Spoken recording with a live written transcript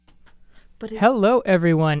Hello,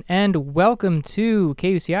 everyone, and welcome to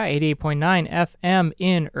KUCI 88.9 FM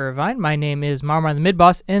in Irvine. My name is Marmar the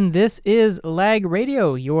Mid-Boss, and this is Lag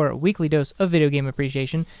Radio, your weekly dose of video game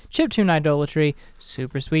appreciation, chiptune idolatry,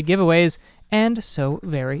 super sweet giveaways, and so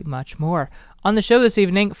very much more. On the show this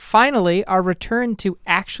evening, finally, our return to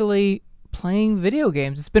actually playing video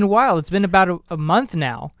games. It's been a while. It's been about a month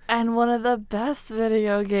now. And one of the best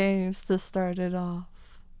video games to start it off.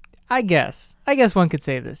 I guess one could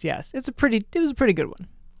say this. Yes, it was a pretty good one.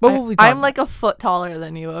 But I'm like a foot taller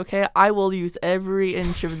than you. Okay, I will use every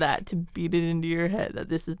inch of that to beat it into your head that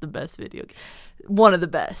this is the best video game, one of the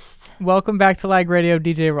best. Welcome back to Lag Radio,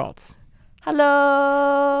 DJ Raltz.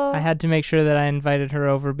 Hello. I had to make sure that I invited her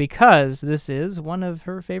over because this is one of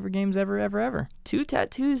her favorite games ever. 2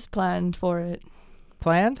 tattoos planned for it.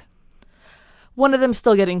 Planned? One of them's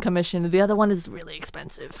still getting commissioned. The other one is really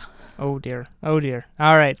expensive. Oh dear.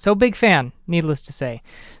 All right, so big fan, needless to say.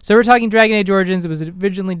 So we're talking Dragon Age Origins. It was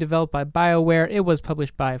originally developed by BioWare. It was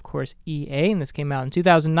published by, of course, EA, and this came out in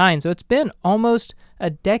 2009. So it's been almost a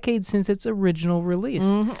decade since its original release.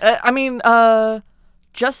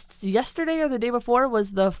 Just yesterday or the day before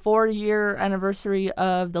was the 4-year anniversary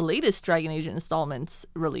of the latest Dragon Age installments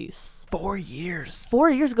release. 4 years. 4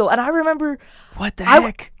 years ago. And I remember... What the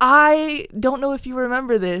heck? I don't know if you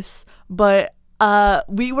remember this, but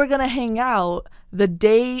we were going to hang out the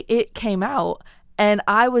day it came out, and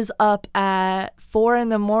I was up at 4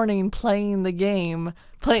 a.m. playing the game,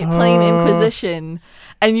 playing Inquisition,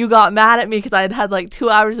 and you got mad at me because I had like 2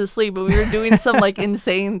 hours of sleep, but we were doing some like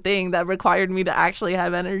insane thing that required me to actually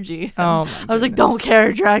have energy. Oh, my I was like, don't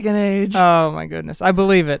care, Dragon Age. Oh my goodness, I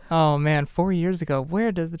believe it. Oh man, 4 years ago.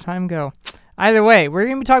 Where does the time go? Either way, we're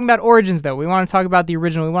going to be talking about Origins, though. We want to talk about the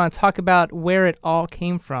original. We want to talk about where it all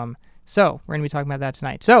came from. So we're going to be talking about that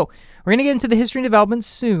tonight. So we're going to get into the history and development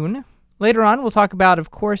soon. Later on, we'll talk about,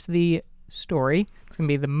 of course, the story. It's going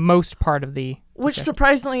to be the most part of the Which, discussion.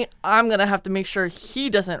 surprisingly, I'm going to have to make sure he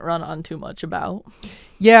doesn't run on too much about.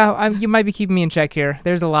 Yeah, you might be keeping me in check here.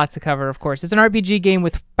 There's a lot to cover, of course. It's an RPG game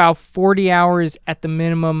with about 40 hours at the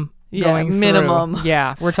minimum going through. Minimum.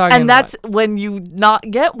 Yeah, we're talking And that's when you not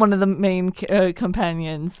get one of the main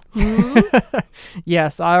companions.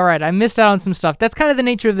 Yes, all right. I missed out on some stuff. That's kind of the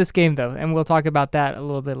nature of this game, though, and we'll talk about that a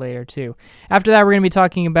little bit later, too. After that, we're going to be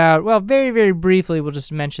talking about, well, very, very briefly, we'll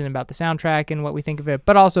just mention about the soundtrack and what we think of it,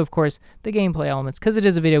 but also, of course, the gameplay elements, because it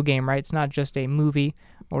is a video game, right? It's not just a movie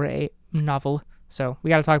or a novel. So we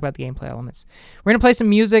got to talk about the gameplay elements. We're going to play some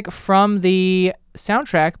music from the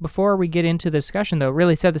soundtrack before we get into the discussion, though.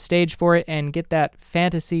 Really set the stage for it and get that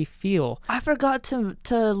fantasy feel. I forgot to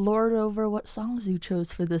lord over what songs you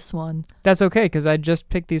chose for this one. That's okay, because I just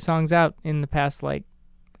picked these songs out in the past,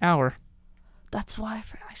 hour. That's why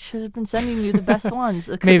I should have been sending you the best ones.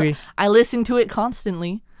 Maybe. I listen to it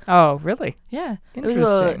constantly. Oh, really? Yeah.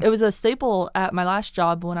 Interesting. It was a staple at my last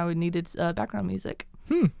job when I needed background music.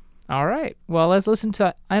 All right. Well, let's listen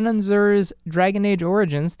to Einunzur's Dragon Age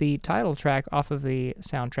Origins, the title track off of the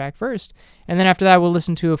soundtrack first. And then after that, we'll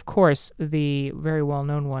listen to, of course, the very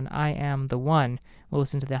well-known one, I Am the One. We'll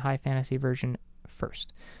listen to the high fantasy version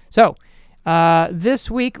first. So, this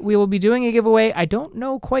week, we will be doing a giveaway. I don't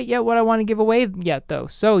know quite yet what I want to give away yet, though.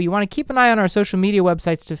 So you want to keep an eye on our social media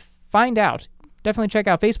websites to find out. Definitely check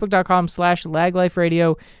out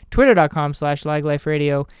facebook.com/lagliferadio,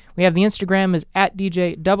 twitter.com/lagliferadio. We have the Instagram is at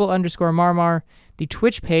DJ_Marmar. The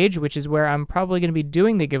Twitch page, which is where I'm probably going to be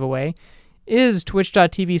doing the giveaway, is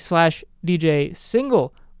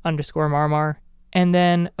twitch.tv/DJ_Marmar. And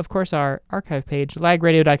then, of course, our archive page,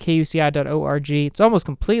 lagradio.kuci.org. It's almost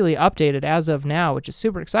completely updated as of now, which is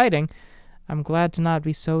super exciting. I'm glad to not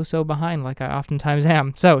be so behind like I oftentimes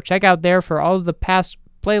am. So check out there for all of the past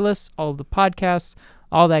playlists, all of the podcasts,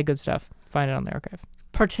 all that good stuff. Find it on the archive.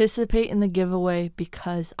 Participate in the giveaway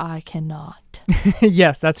because I cannot.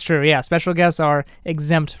 Yes, that's true. Yeah, special guests are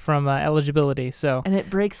exempt from eligibility. So. And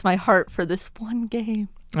it breaks my heart for this one game.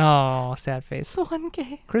 Oh, sad face. This one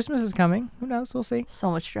game. Christmas is coming. Who knows? We'll see.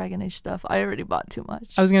 So much Dragon Age stuff. I already bought too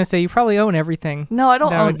much. I was going to say, you probably own everything. No, I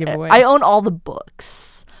don't own give away. I own all the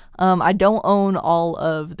books. I don't own all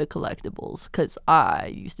of the collectibles because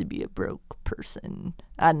I used to be a broke person,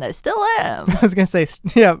 and I still am. I was going to say,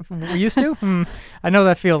 yeah, we used to? I know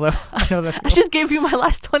that feel, though. I just gave you my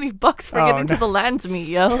last $20 for getting to the lands meet,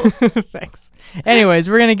 yo. Thanks. Anyways,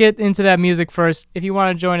 we're going to get into that music first. If you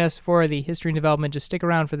want to join us for the history and development, just stick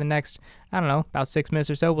around for the next, about 6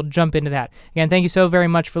 minutes or so. We'll jump into that. Again, thank you so very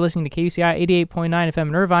much for listening to KUCI 88.9 FM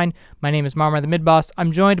in Irvine. My name is Marmar the Mid-Boss.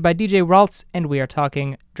 I'm joined by DJ Raltz, and we are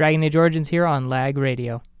talking Dragon Age Origins here on Lag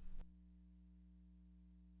Radio.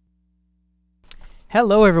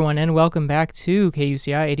 Hello, everyone, and welcome back to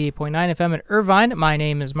KUCI 88.9 FM at Irvine. My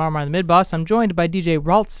name is Marmar the Midboss. I'm joined by DJ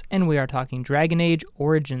Raltz, and we are talking Dragon Age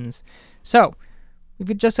Origins. So,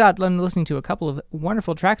 we've just got listening to a couple of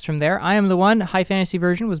wonderful tracks from there. I Am the One, high fantasy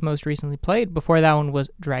version, was most recently played. Before that one was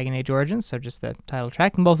Dragon Age Origins, so just the title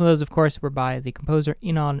track. And both of those, of course, were by the composer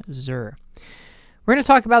Inon Zur. We're going to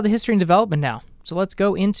talk about the history and development now. So let's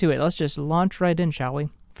go into it. Let's just launch right in, shall we?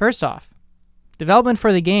 First off, development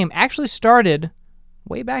for the game actually started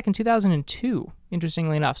way back in 2002,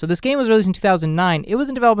 interestingly enough. So this game was released in 2009. It was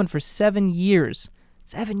in development for 7 years.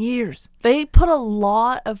 7 years. They put a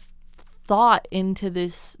lot of thought into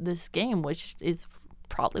this game, which is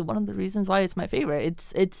probably one of the reasons why it's my favorite.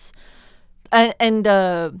 And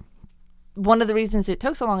one of the reasons it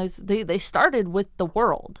took so long is they started with the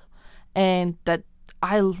world, and that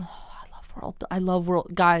I love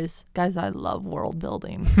world guys. I love world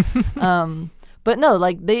building. But no,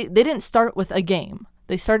 like they didn't start with a game.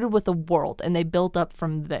 They started with a world, and they built up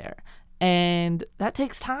from there. And that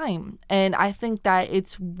takes time. And I think that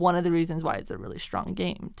it's one of the reasons why it's a really strong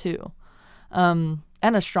game, too. And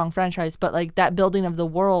a strong franchise. But, like, that building of the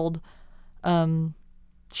world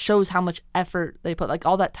shows how much effort they put. Like,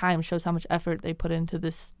 all that time shows how much effort they put into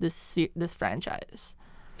this franchise.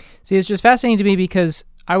 See, it's just fascinating to me because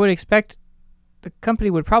I would expect the company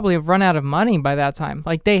would probably have run out of money by that time.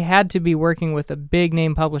 Like, they had to be working with a big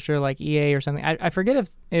name publisher like EA or something. I forget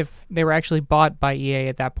if they were actually bought by EA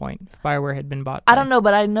at that point. If BioWare had been bought. I don't know,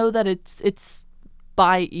 but I know that it's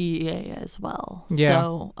by EA as well. Yeah.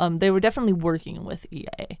 So they were definitely working with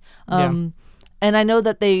EA. And I know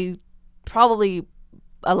that they probably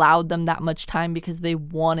allowed them that much time because they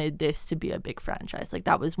wanted this to be a big franchise. Like,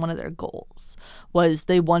 that was one of their goals, was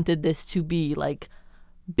they wanted this to be like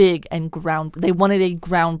big and they wanted a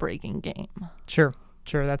groundbreaking game. Sure,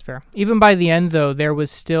 that's fair. Even by the end, though, there was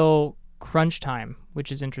still crunch time,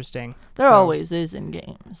 which is interesting. There always is in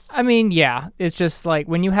games. I mean, yeah, it's just like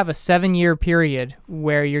when you have a 7-year period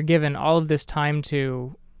where you're given all of this time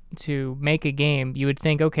to make a game, you would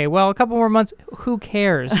think, okay, well, a couple more months, who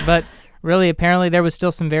cares? But really, apparently, there was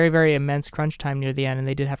still some very, very immense crunch time near the end, and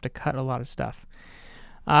they did have to cut a lot of stuff.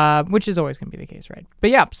 Which is always going to be the case, right?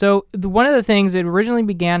 But yeah, so one of the things, it originally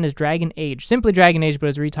began as Dragon Age, simply Dragon Age, but it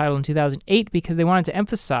was retitled in 2008 because they wanted to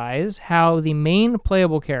emphasize how the main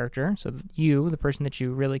playable character, so you, the person that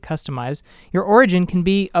you really customize, your origin can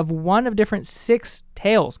be of one of different 6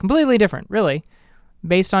 tales, completely different, really,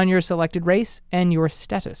 based on your selected race and your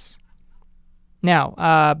status.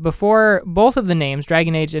 Now, before both of the names,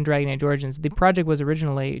 Dragon Age and Dragon Age Origins, the project was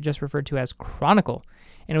originally just referred to as Chronicle,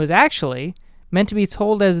 and it was actually meant to be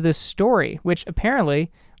told as this story, which apparently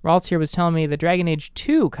Raltz here was telling me that Dragon Age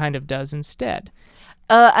 2 kind of does instead.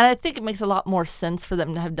 And I think it makes a lot more sense for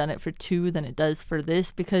them to have done it for 2 than it does for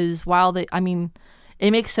this, because while it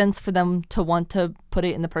makes sense for them to want to put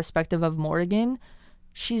it in the perspective of Morrigan,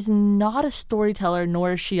 she's not a storyteller,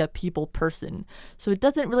 nor is she a people person. So it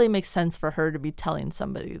doesn't really make sense for her to be telling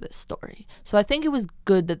somebody this story. So I think it was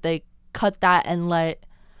good that they cut that and let,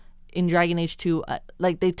 in Dragon Age 2,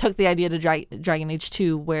 they took the idea to Dragon Age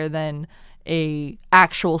 2, where then a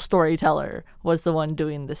actual storyteller was the one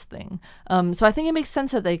doing this thing. So I think it makes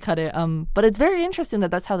sense that they cut it. But it's very interesting that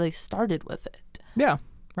that's how they started with it. Yeah,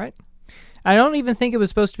 right. I don't even think it was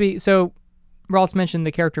supposed to be. So Raltz mentioned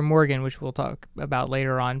the character Morgan, which we'll talk about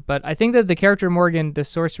later on. But I think that the character Morgan, the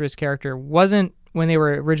sorceress character, wasn't, when they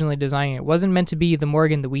were originally designing it, wasn't meant to be the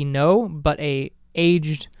Morgan that we know, but a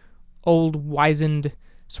aged, old, wizened,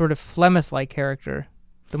 sort of Flemeth-like character,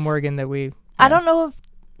 the Morgan that we... I don't know if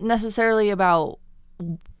necessarily about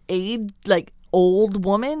age, like old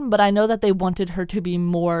woman, but I know that they wanted her to be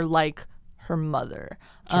more like her mother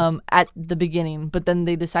at the beginning, but then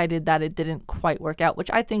they decided that it didn't quite work out, which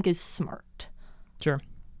I think is smart. Sure.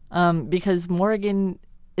 Because Morrigan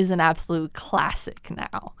is an absolute classic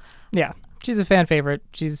now. Yeah. She's a fan favorite.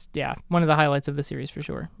 She's, one of the highlights of the series for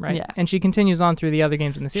sure, right? Yeah. And she continues on through the other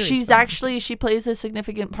games in the series. She plays a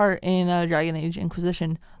significant part in Dragon Age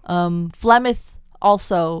Inquisition. Flemeth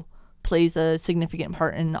also plays a significant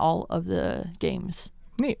part in all of the games.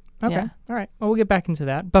 Neat. Okay. Yeah. All right. Well, we'll get back into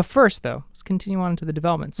that. But first, though, let's continue on to the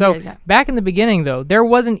development. So back in the beginning, though, there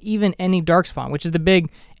wasn't even any Darkspawn, which is the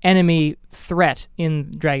big enemy threat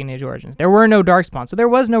in Dragon Age Origins. There were no Darkspawn, so there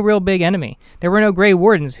was no real big enemy. There were no Grey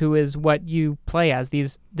Wardens, who is what you play as,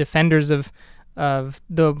 these defenders of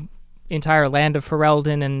the entire land of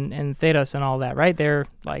Ferelden and Thedas and all that, right? They're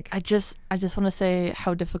like... I just want to say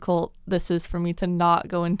how difficult this is for me to not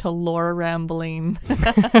go into lore rambling.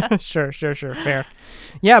 Sure, fair.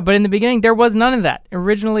 Yeah, but in the beginning, there was none of that.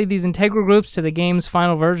 Originally, these integral groups to the game's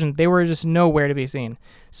final version, they were just nowhere to be seen.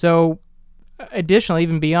 So additionally,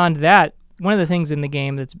 even beyond that, one of the things in the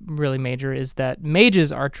game that's really major is that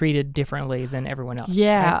mages are treated differently than everyone else.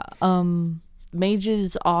 Yeah. Right?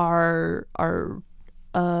 Mages are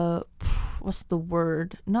what's the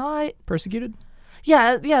word? Not persecuted?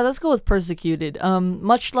 Yeah, let's go with persecuted.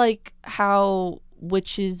 Much like how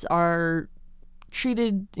witches are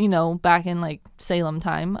treated, back in like Salem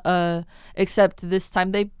time, except this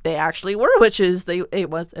time they actually were witches. It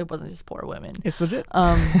wasn't just poor women. It's legit.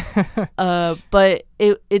 But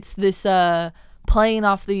it's this playing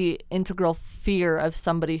off the integral fear of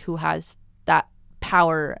somebody who has that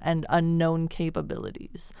power and unknown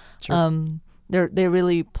capabilities. Sure. They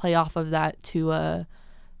really play off of that to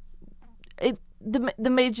the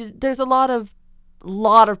mages. There's a lot of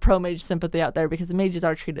pro mage sympathy out there because the mages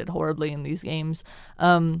are treated horribly in these games,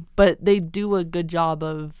 but they do a good job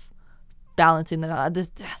of balancing that out.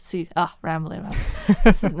 Rambling about it.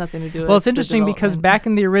 This has nothing to do with well, it's interesting because back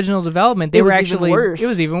in the original development it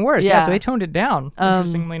was even worse. Yeah, so they toned it down,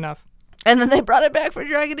 interestingly enough. And then they brought it back for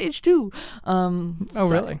Dragon Age 2.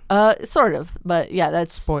 Really? Sort of. But yeah,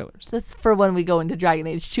 that's... Spoilers. That's for when we go into Dragon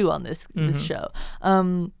Age 2 on this show.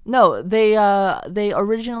 No, they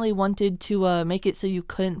originally wanted to make it so you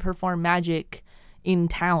couldn't perform magic in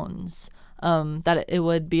towns. That it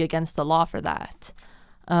would be against the law for that.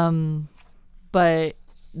 But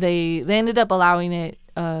they ended up allowing it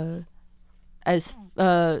as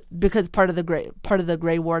because part of the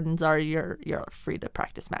Grey Wardens are you're free to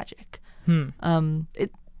practice magic.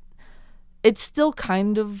 It's still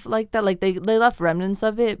kind of like that. Like they left remnants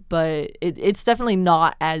of it, but it's definitely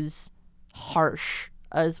not as harsh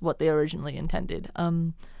as what they originally intended.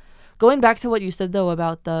 Going back to what you said though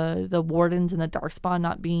about the Wardens and the Darkspawn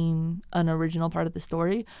not being an original part of the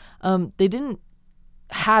story, they didn't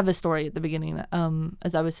have a story at the beginning,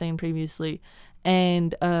 as I was saying previously.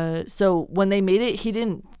 And so when they made it, he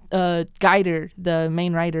didn't Guider, the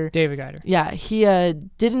main writer, David Guider. Yeah, he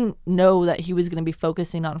didn't know that he was going to be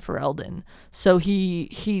focusing on Ferelden, so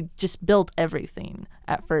he just built everything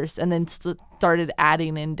at first, and then started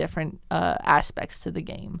adding in different aspects to the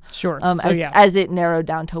game. Sure. As it narrowed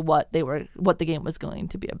down to what the game was going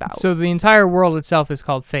to be about. So the entire world itself is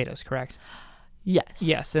called Thedas, correct? Yes.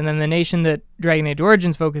 Yes, and then the nation that Dragon Age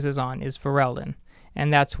Origins focuses on is Ferelden,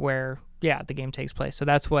 and that's where the game takes place. So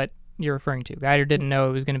that's what you're referring to. Guider didn't know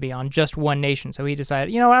it was going to be on just one nation, so he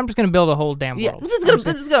decided, I'm just going to build a whole damn world. I'm just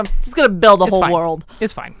gonna build a whole world.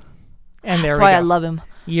 It's fine. And that's why I love him.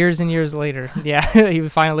 Years and years later, he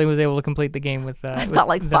finally was able to complete the game with. I've got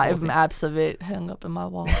like 5 maps of it hung up in my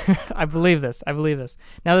wall. I believe this.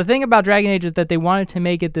 Now the thing about Dragon Age is that they wanted to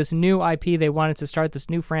make it this new IP. They wanted to start this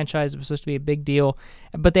new franchise. It was supposed to be a big deal,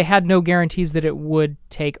 but they had no guarantees that it would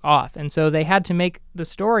take off, and so they had to make the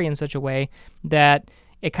story in such a way that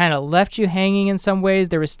it kind of left you hanging in some ways.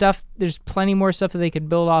 There's plenty more stuff that they could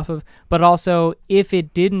build off of, but also if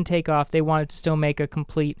it didn't take off, they wanted to still make a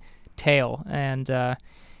complete tale. And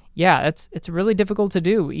it's really difficult to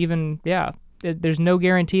do. There's no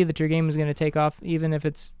guarantee that your game is going to take off, even if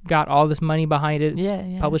it's got all this money behind it.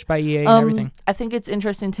 It's published by EA and everything. I think it's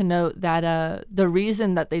interesting to note that the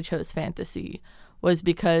reason that they chose fantasy was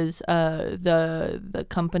because the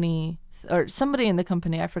company, or somebody in the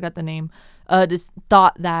company, I forgot the name, just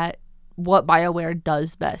thought that what BioWare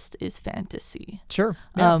does best is fantasy. Sure.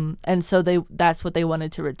 Yeah. And so that's what they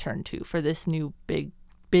wanted to return to for this new big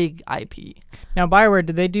IP. Now, BioWare,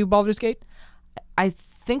 did they do Baldur's Gate? I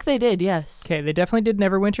think they did, yes. Okay, they definitely did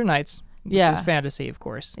Neverwinter Nights, which is fantasy, of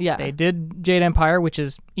course. Yeah. They did Jade Empire, which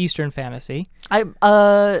is Eastern fantasy. I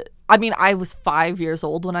was 5 years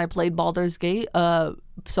old when I played Baldur's Gate, so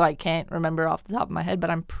I can't remember off the top of my head, but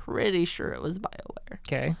I'm pretty sure it was BioWare.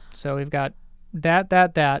 Okay, so we've got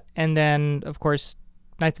that, and then, of course,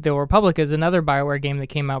 Knights of the Old Republic is another BioWare game that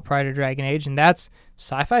came out prior to Dragon Age, and that's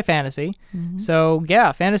sci-fi fantasy. Mm-hmm. So,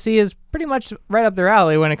 fantasy is pretty much right up their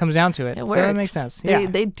alley when it comes down to it. So that makes sense.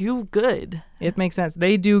 They do good. It makes sense.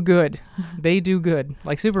 They do good. They do good.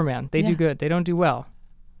 Like Superman. They do good. They don't do well.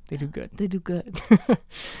 They do good. They do good.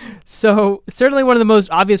 So, certainly one of the most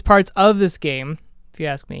obvious parts of this game, if you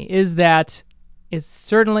ask me, is that it's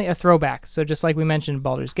certainly a throwback. So just like we mentioned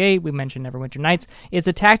Baldur's Gate, we mentioned Neverwinter Nights, it's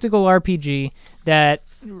a tactical RPG that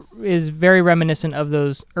is very reminiscent of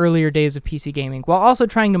those earlier days of PC gaming, while also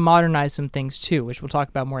trying to modernize some things too, which we'll talk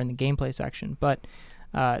about more in the gameplay section. But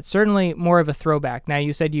it's certainly more of a throwback. Now,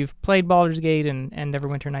 you said you've played Baldur's Gate and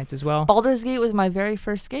Neverwinter Nights as well. Baldur's Gate was my very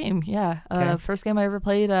first game, Okay. First game I ever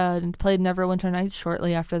played, and played Neverwinter Nights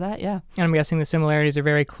shortly after that, And I'm guessing the similarities are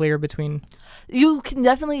very clear between... You can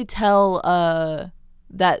definitely tell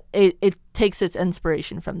that it takes its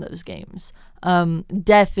inspiration from those games.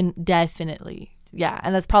 Definitely.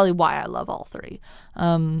 and that's probably why I love all three.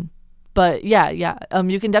 But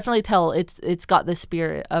you can definitely tell it's got the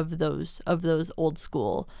spirit of those old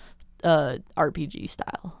school RPG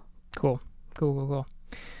style. Cool.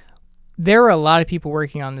 There were a lot of people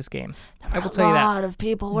working on this game. I will tell you that. A lot of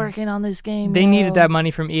people working on this game. They needed that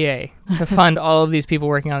money from EA to fund all of these people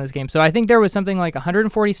working on this game. So I think there was something like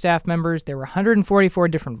 140 staff members. There were 144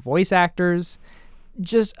 different voice actors.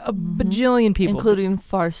 Just a bajillion people. Including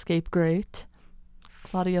Farscape great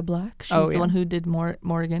Claudia Black. She's the one who did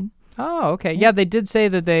Morrigan. Oh, okay. Yeah, they did say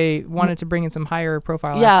that they wanted to bring in some higher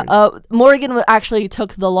profile actors. Yeah, Morrigan actually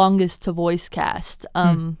took the longest to voice cast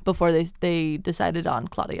before they decided on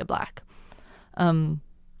Claudia Black. And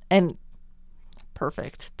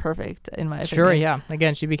perfect in my opinion. Sure, yeah.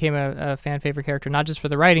 Again, she became a fan favorite character, not just for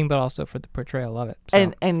the writing, but also for the portrayal of it.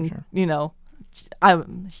 So, and sure. you know,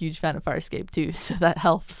 I'm a huge fan of Farscape too, so that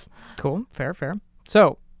helps. Cool, fair.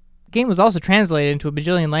 So, the game was also translated into a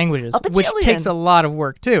bajillion languages, which takes a lot of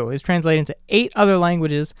work too. It was translated into 8 other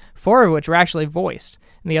languages, 4 of which were actually voiced,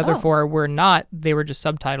 and the other 4 were not. They were just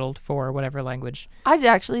subtitled for whatever language. I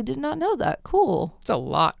actually did not know that. Cool. It's a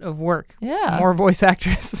lot of work. Yeah. More voice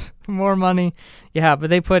actors, more money. Yeah, but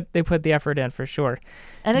they put the effort in for sure.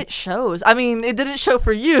 And it shows. I mean, it didn't show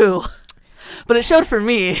for you, but it showed for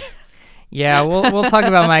me. Yeah, we'll talk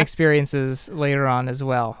about my experiences later on as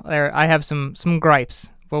well. I have some gripes,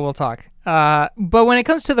 but we'll talk. But when it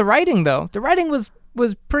comes to the writing, though, the writing was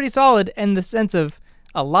pretty solid in the sense of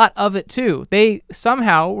a lot of it, too. They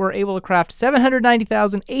somehow were able to craft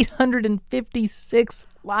 790,856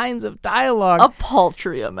 lines of dialogue. A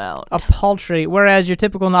paltry amount. Whereas your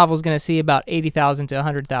typical novel is going to see about 80,000 to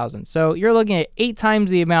 100,000. So you're looking at 8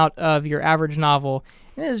 times the amount of your average novel.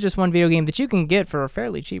 And it is just one video game that you can get for a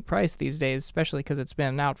fairly cheap price these days, especially because it's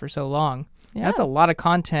been out for so long. Yeah. That's a lot of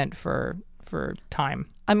content for time.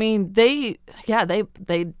 I mean, they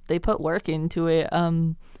put work into it.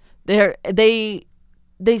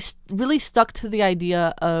 They really stuck to the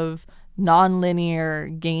idea of non-linear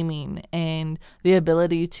gaming and the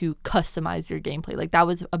ability to customize your gameplay. Like, that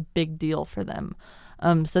was a big deal for them.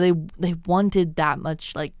 So they wanted that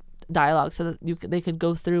much like dialogue so that they could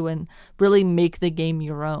go through and really make the game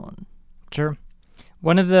your own. Sure.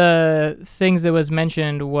 One of the things that was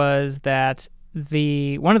mentioned was that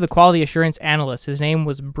one of the quality assurance analysts, his name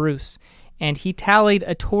was Bruce, and he tallied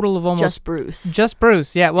a total of almost... Just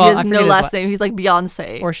Bruce, yeah. Well, he has no last name. He's like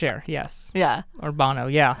Beyonce. Or Cher, yes. Yeah. Or Bono,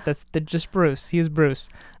 yeah. That's just Bruce. He is Bruce.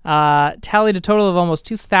 Tallied a total of almost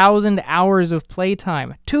 2,000 hours of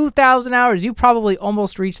playtime. 2,000 hours! You probably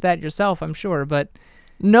almost reached that yourself, I'm sure, but...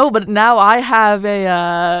 No, but now I have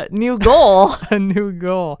a new goal. A new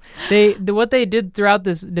goal. What they did throughout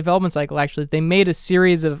this development cycle, actually, is they made a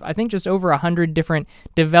series of, I think, just over 100 different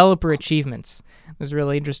developer achievements. It was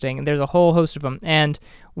really interesting. And there's a whole host of them. And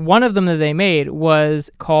one of them that they made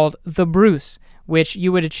was called The Bruce, which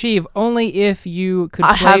you would achieve only if you could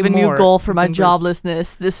play more. I have a new goal for my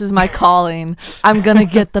joblessness. This is my calling. I'm going to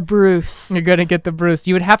get the Bruce. You're going to get the Bruce.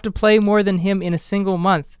 You would have to play more than him in a single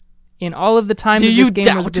month. In all of the time In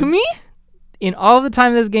all of the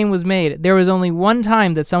time this game was made, there was only one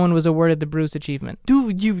time that someone was awarded the Bruce achievement. Do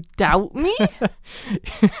you doubt me?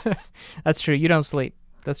 That's true. You don't sleep.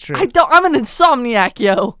 That's true. I'm an insomniac,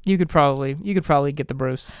 yo. You could probably get the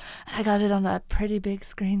Bruce. I got it on that pretty big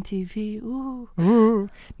screen TV. Ooh.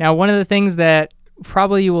 Now, one of the things that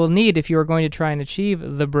probably you will need if you are going to try and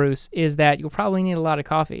achieve the Bruce is that you'll probably need a lot of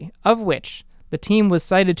coffee, of which the team was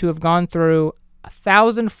cited to have gone through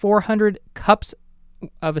 1,400 cups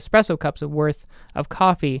of espresso cups worth of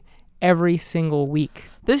coffee every single week.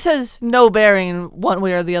 This has no bearing one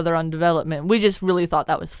way or the other on development. We just really thought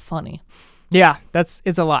that was funny. Yeah, it's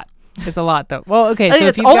a lot. It's a lot, though. Well, okay. I think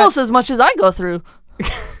it's almost as much as I go through.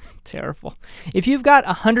 Terrible. If you've got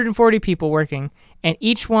 140 people working and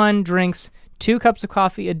each one drinks 2 cups of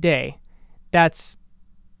coffee a day, that's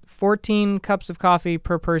 14 cups of coffee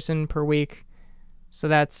per person per week. So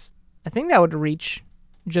I think that would reach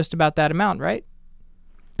just about that amount, right?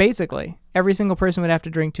 Basically, every single person would have to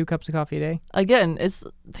drink 2 cups of coffee a day. Again,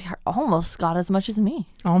 they almost got as much as me.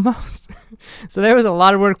 Almost. So there was a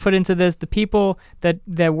lot of work put into this. The people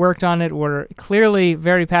that worked on it were clearly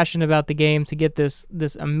very passionate about the game to get this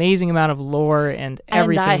amazing amount of lore and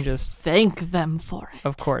everything. And I thank them for it.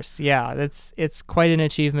 Of course, yeah. It's quite an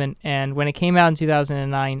achievement. And when it came out in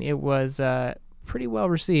 2009, it was pretty well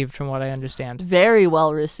received from what I understand. Very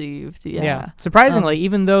well received, yeah. Surprisingly,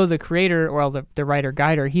 even though the creator, or the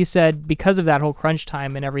writer-guider, he said because of that whole crunch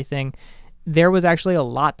time and everything, there was actually a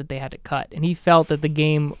lot that they had to cut, and he felt that the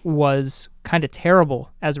game was kind of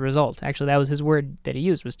terrible as a result. Actually, that was his word that he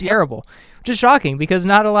used, was terrible, which is shocking because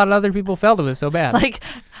not a lot of other people felt it was so bad. Like,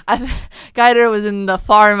 Geider was in the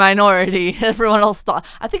far minority. Everyone else thought.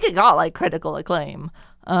 I think it got like critical acclaim.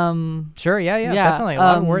 Sure, yeah, definitely. A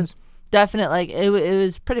lot of words. Definitely, like it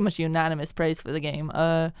was pretty much unanimous praise for the game.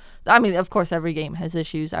 I mean, of course, every game has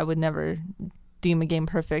issues. I would never deem a game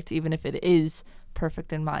perfect, even if it is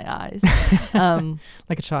perfect in my eyes.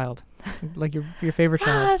 Like a child, like your favorite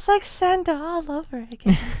child. It's like Santa all over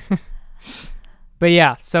again. But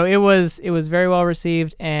yeah, so it was very well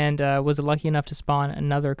received, and was lucky enough to spawn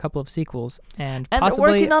another couple of sequels, and possibly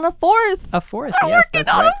they're working on a fourth. Yes, that's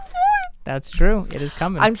right. That's true. It is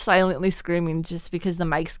coming. I'm silently screaming just because the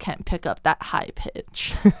mics can't pick up that high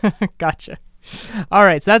pitch. Gotcha. All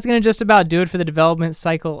right, so that's going to just about do it for the development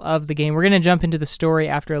cycle of the game. We're going to jump into the story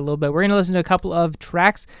after a little bit. We're going to listen to a couple of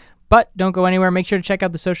tracks, but don't go anywhere. Make sure to check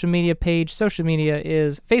out the social media page. Social media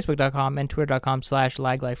is facebook.com and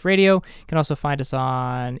twitter.com/lagliferadio. You can also find us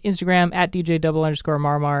on Instagram at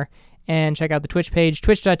DJ_Marmar. And check out the Twitch page,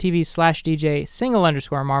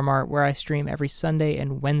 twitch.tv/DJ_Marmar, where I stream every Sunday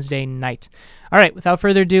and Wednesday night. All right, without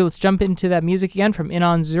further ado, let's jump into that music again from In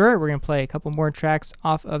On Zura. We're going to play a couple more tracks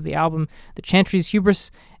off of the album. The Chantry's Hubris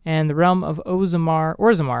and The Realm of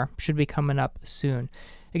Orzammar should be coming up soon.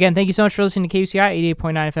 Again, thank you so much for listening to KUCI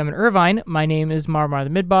 88.9 FM in Irvine. My name is Marmar the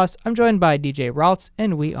Mid-Boss. I'm joined by DJ Raltz,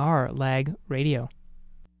 and we are Lag Radio.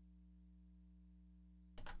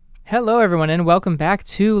 Hello, everyone, and welcome back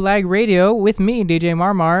to Lag Radio with me, DJ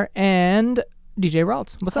Marmar, and DJ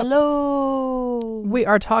Raltz. What's up? Hello. We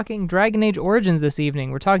are talking Dragon Age Origins this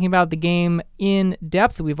evening. We're talking about the game in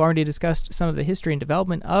depth. We've already discussed some of the history and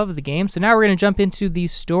development of the game, so now we're going to jump into the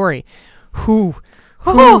story.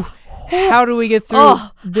 How do we get through?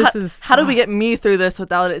 How do we get me through this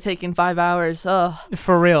without it taking 5 hours?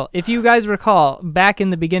 For real. If you guys recall, back in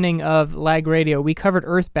the beginning of Lag Radio, we covered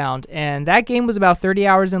Earthbound, and that game was about 30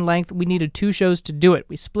 hours in length. We needed 2 shows to do it.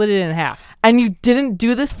 We split it in half. And you didn't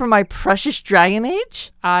do this for my precious Dragon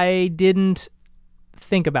Age? I didn't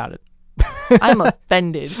think about it. I'm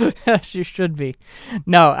offended. You should be.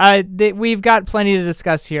 No, we've got plenty to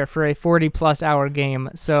discuss here for a 40-plus hour game,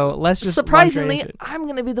 so let's just surprisingly, I'm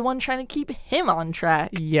going to be the one trying to keep him on track.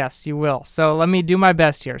 Yes, you will. So let me do my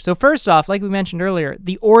best here. So first off, like we mentioned earlier,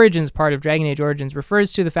 the Origins part of Dragon Age Origins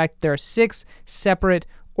refers to the fact that there are 6 separate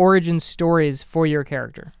origin stories for your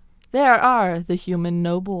character. There are the human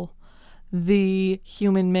noble, the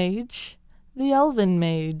human mage, the elven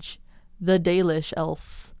mage, the Dalish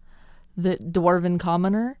elf, the dwarven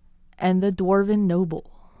commoner, and the dwarven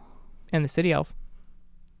noble. And the city elf.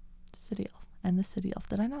 City elf. And the city elf.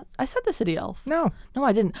 Did I not? I said the city elf. No,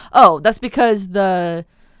 I didn't. Oh, that's because the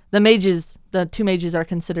mages, the 2 mages are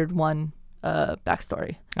considered one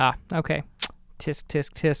backstory. Ah, okay. Tisk,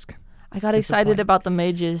 tisk, tisk. I got excited about the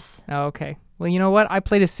mages. Oh, okay. Well, you know what? I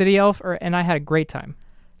played a city elf, and I had a great time.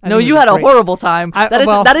 No, you had a horrible time.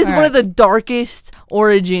 That is one of the darkest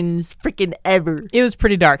origins freaking ever. It was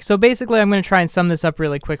pretty dark. So basically, I'm going to try and sum this up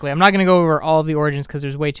really quickly. I'm not going to go over all of the origins because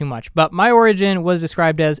there's way too much. But my origin was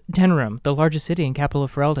described as Tenrum, the largest city and capital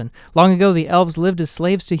of Ferelden. Long ago, the elves lived as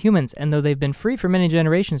slaves to humans, and though they've been free for many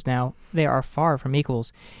generations now, they are far from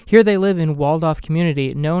equals. Here they live in walled-off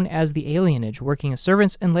community known as the Alienage, working as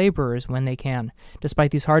servants and laborers when they can. Despite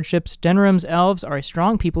these hardships, Denrum's elves are a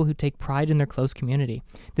strong people who take pride in their close community.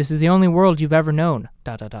 This is the only world you've ever known, ...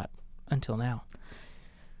 until now.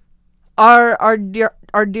 Our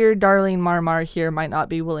dear darling Marmar here might not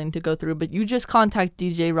be willing to go through, but you just contact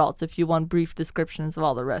DJ Raltz if you want brief descriptions of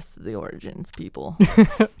all the rest of the origins, people.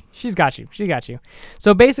 She got you.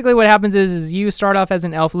 So basically what happens is you start off as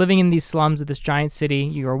an elf living in these slums of this giant city.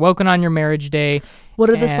 You are woken on your marriage day. What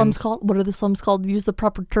are the slums called? Use the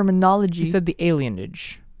proper terminology. You said the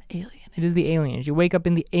alienage. It is the alienage. You wake up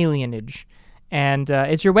in the alienage. And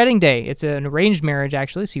it's your wedding day. It's an arranged marriage,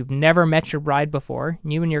 actually, so you've never met your bride before.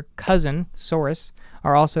 You and your cousin, Saurus,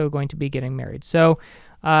 are also going to be getting married. So,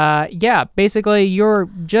 basically, you're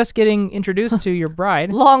just getting introduced to your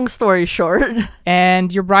bride. Long story short.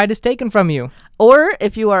 And your bride is taken from you. Or,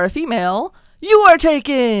 if you are a female, you are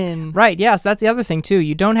taken. Right, yes, that's the other thing, too.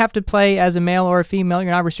 You don't have to play as a male or a female.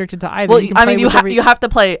 You're not restricted to either. Well, you have to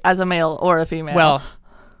play as a male or a female. Well,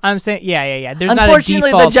 I'm saying, yeah. There's unfortunately,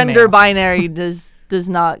 not a default the gender male. binary does does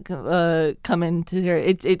not come into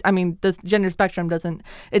here. I mean, the gender spectrum doesn't.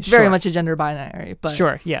 It's very much a gender binary. But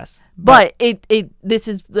sure, yes. But this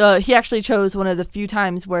is he actually chose one of the few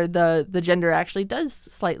times where the gender actually does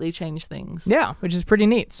slightly change things. Yeah, which is pretty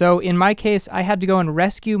neat. So in my case, I had to go and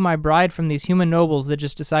rescue my bride from these human nobles that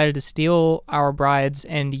just decided to steal our brides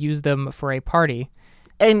and use them for a party.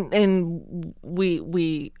 And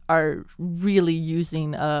we are really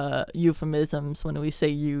using euphemisms when we say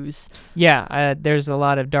use. Yeah, there's a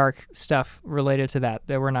lot of dark stuff related to that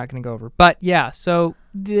we're not going to go over. But yeah, so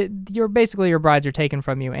your brides are taken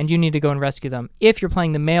from you, and you need to go and rescue them. If you're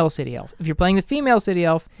playing the male city elf, if you're playing the female city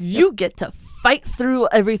elf, you get to fight through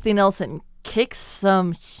everything else and kick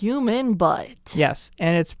some human butt. Yes,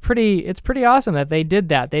 and it's pretty awesome that they did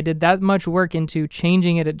that. They did that much work into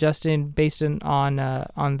changing it, adjusting based on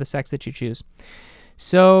the sex that you choose.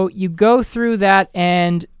 So you go through that,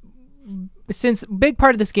 and since a big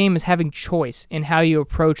part of this game is having choice in how you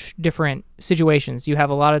approach different situations, you have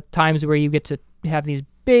a lot of times where you get to have these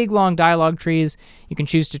big, long dialogue trees. You can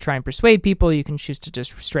choose to try and persuade people. You can choose to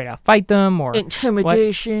just straight out fight them, or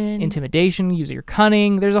intimidation, use your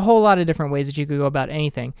cunning. There's a whole lot of different ways that you could go about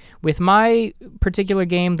anything. With my particular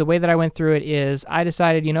game, the way that I went through it is I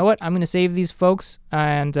decided, you know what, I'm going to save these folks,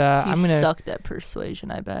 and I'm going to... sucked at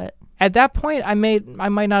persuasion, I bet. At that point, I might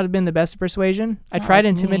not have been the best at persuasion. I tried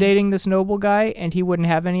intimidating this noble guy, and he wouldn't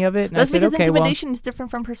have any of it. And that's I said, because okay, intimidation is different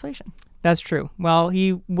from persuasion. That's true. Well,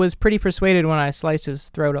 he was pretty persuaded when I sliced his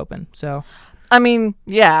throat open. So, I mean,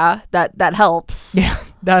 yeah, that helps. Yeah,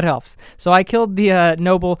 that helps. So I killed the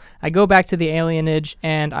noble. I go back to the alienage,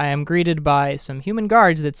 and I am greeted by some human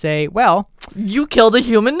guards that say, well... You killed a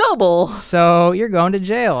human noble. So you're going to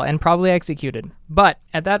jail and probably executed. But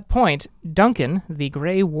at that point, Duncan, the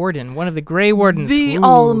Grey Warden, one of the Grey Wardens... The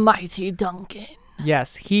almighty Duncan.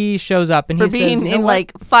 Yes, he shows up and he says... For being in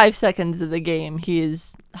like 5 seconds of the game, he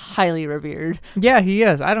is highly revered. Yeah, he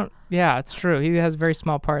is. Yeah, it's true. He has a very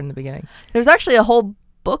small part in the beginning. There's actually a whole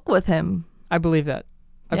book with him. I believe that.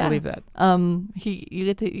 I believe that. You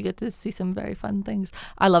get to see some very fun things.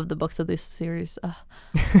 I love the books of this series.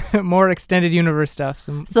 More extended universe stuff.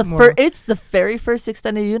 It's the very first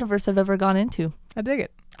extended universe I've ever gone into. I dig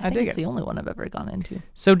it. I think it's the only one I've ever gone into.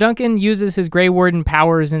 So Duncan uses his Grey Warden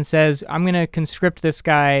powers and says, "I'm going to conscript this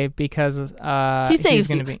guy because he saves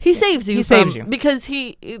you. He saves you because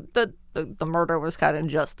the murder was kind of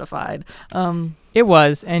justified. It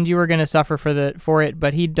was, and you were going to suffer for it,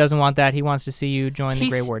 but he doesn't want that. He wants to see you join the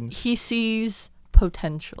Grey Wardens. He sees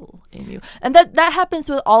potential in you, and that happens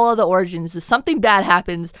with all of the origins. Is something bad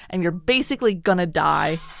happens, and you're basically gonna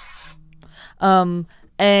die.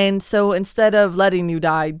 And so instead of letting you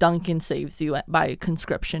die, Duncan saves you by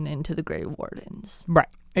conscription into the Grey Wardens. Right,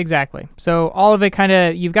 exactly. So all of it kind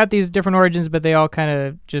of, you've got these different origins, but they all kind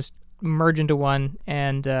of just merge into one,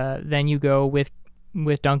 and then you go with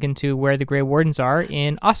Duncan to where the Grey Wardens are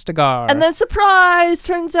in Ostagar. And then, surprise,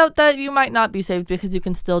 turns out that you might not be saved because you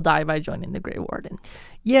can still die by joining the Grey Wardens.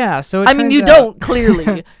 Yeah, so you don't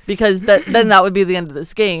clearly, because then that would be the end of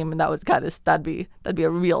this game, and that'd be a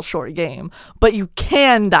real short game. But you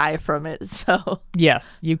can die from it, so...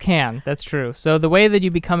 Yes, you can. That's true. So the way that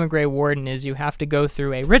you become a Grey Warden is you have to go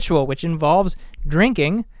through a ritual which involves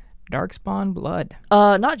drinking Darkspawn blood.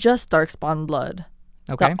 Not just Darkspawn blood.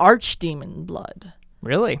 Okay. The Archdemon blood.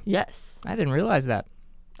 Really? Yes. I didn't realize that.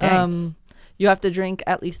 Dang. You have to drink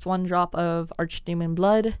at least 1 drop of Archdemon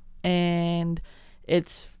blood, and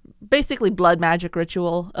it's basically blood magic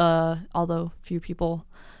ritual, although few people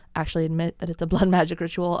actually admit that it's a blood magic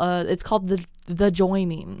ritual. It's called the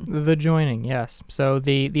Joining. The Joining, yes. So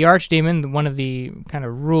the Archdemon, one of the kind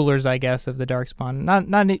of rulers, I guess, of the Darkspawn,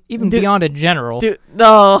 not even beyond a general.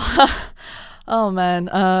 No. Oh man,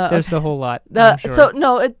 there's a whole lot. Sure. So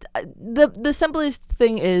no, the simplest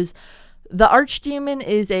thing is the Archdemon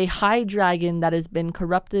is a high dragon that has been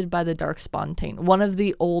corrupted by the Darkspawn taint, one of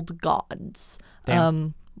the old gods,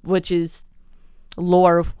 which is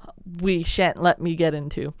lore we shan't let me get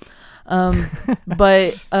into.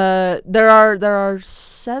 But there are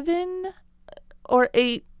 7 or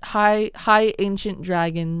 8 high ancient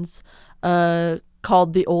dragons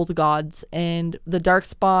called the old gods, and the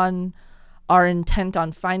Darkspawn are intent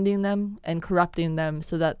on finding them and corrupting them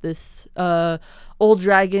so that this old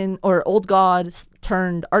dragon or old god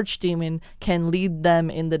turned archdemon can lead them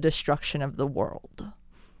in the destruction of the world.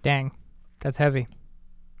 Dang, that's heavy.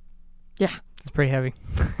 Yeah. It's pretty heavy.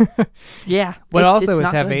 Yeah. What also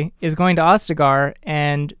is heavy is going to Ostagar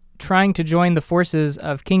and trying to join the forces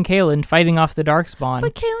of King Kaelin fighting off the Darkspawn.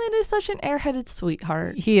 But Kaelin is such an airheaded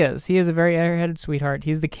sweetheart. He is. He is a very airheaded sweetheart.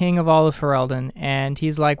 He's the king of all of Ferelden, and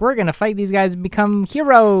he's like, we're going to fight these guys and become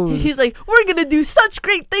heroes. He's like, we're going to do such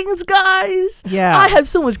great things, guys. Yeah. I have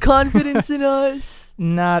so much confidence in us.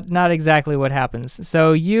 Not exactly what happens.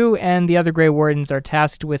 So you and the other Grey Wardens are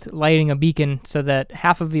tasked with lighting a beacon so that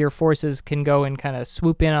half of your forces can go and kind of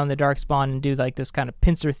swoop in on the Darkspawn and do like this kind of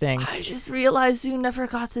pincer thing. I just realized you never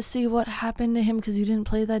got to see what happened to him because you didn't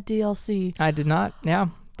play that DLC. I did not. Yeah.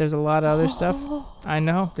 There's a lot of other stuff. I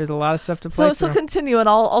know. There's a lot of stuff to play So continue, and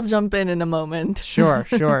I'll jump in a moment. Sure.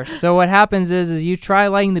 So what happens is you try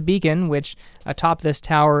lighting the beacon, which atop this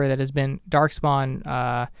tower that has been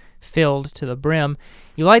Darkspawn filled to the brim.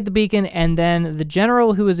 You light the beacon, and then the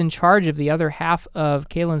general who is in charge of the other half of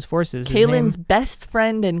Kaelin's forces. Kaelin's best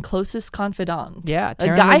friend and closest confidant. Yeah,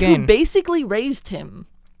 a guy who basically raised him.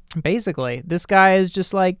 Basically. This guy is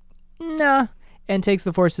just like, nah, and takes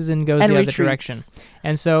the forces and goes the other direction.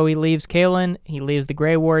 And so he leaves Kaelin, he leaves the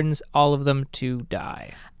Grey Wardens, all of them to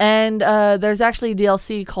die. And there's actually a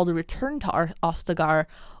DLC called Return to Ostagar,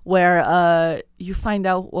 where you find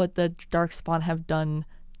out what the Darkspawn have done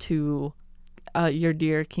to your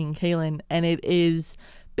dear King Kaelin, and it is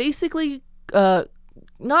basically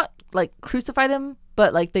not like crucified him,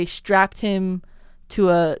 but like they strapped him to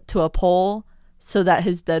a pole so that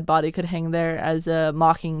his dead body could hang there as a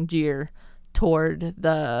mocking jeer toward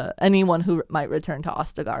anyone who might return to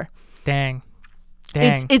Ostagar. Dang.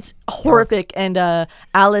 It's horrific. And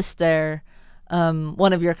Alistair,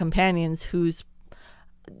 one of your companions who's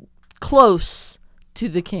close to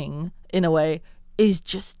the king in a way, is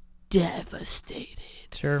just devastated.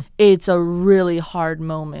 Sure. It's a really hard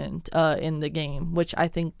moment in the game, which I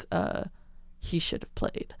think he should have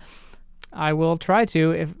played. I will try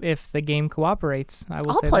to if the game cooperates.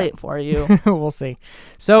 I'll play it for you. We'll see.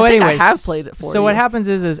 So anyways, I have played it for you. So what happens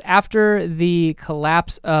is after the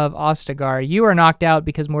collapse of Ostagar, you are knocked out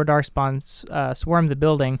because more Darkspawn swarm the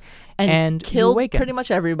building and killed you awaken. Pretty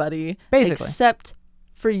much everybody, basically, except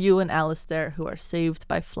for you and Alistair, who are saved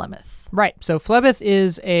by Flemeth. Right. So Flemeth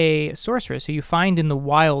is a sorceress who you find in the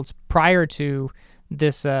wilds prior to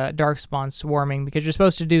this Darkspawn swarming, because you're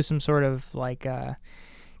supposed to do some sort of like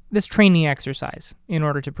this training exercise in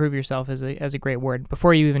order to prove yourself as a Great Ward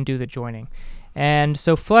before you even do the joining. And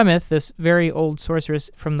so Flemeth, this very old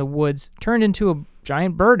sorceress from the woods, turned into a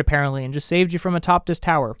giant bird apparently and just saved you from atop this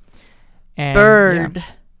tower. And, bird.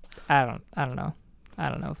 Yeah, I don't know. I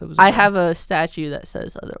don't know if it was. I have a statue that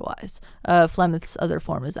says otherwise. Flemeth's other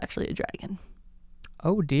form is actually a dragon.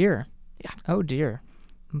 Oh dear. Yeah. Oh dear.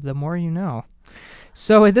 The more you know.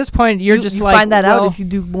 So at this point, you find that out if you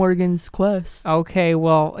do Morgan's quest. Okay,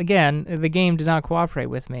 well, again, the game did not cooperate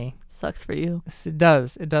with me. Sucks for you. It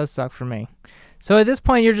does. It does suck for me. So at this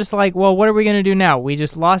point, you're just like, well, what are we going to do now? We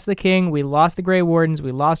just lost the king. We lost the Grey Wardens.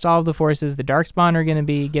 We lost all of the forces. The Darkspawn are going to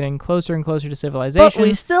be getting closer and closer to civilization. But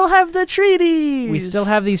we still have the treaties. We still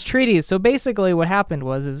have these treaties. So basically what happened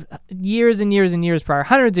was years and years and years prior,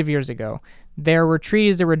 hundreds of years ago, there were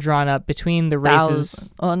treaties that were drawn up between the races.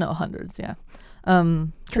 Hundreds, yeah.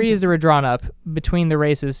 Treaties that were drawn up between the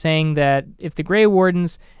races saying that if the Grey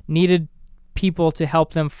Wardens needed people to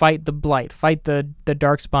help them fight the Blight, fight the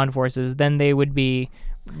Darkspawn forces, then they would be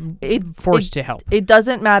forced to help. It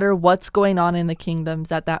doesn't matter what's going on in the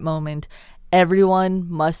kingdoms at that moment.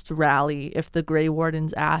 Everyone must rally if the Grey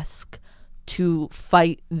Wardens ask to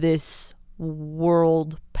fight this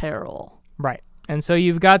world peril. Right. And so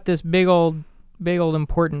you've got this big old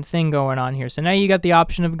important thing going on here. So now you got the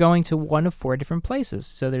option of going to one of 4 different places.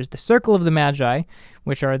 So there's the Circle of the Magi,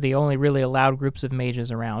 which are the only really allowed groups of mages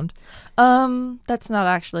around. That's not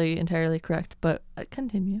actually entirely correct, but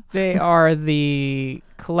continue. They are the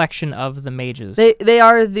collection of the mages. They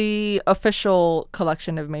are the official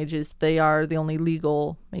collection of mages. They are the only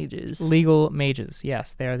legal mages. Legal mages,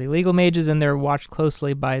 yes. They are the legal mages, and they're watched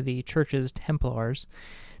closely by the church's Templars.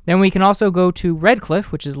 Then we can also go to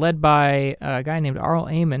Redcliffe, which is led by a guy named Arl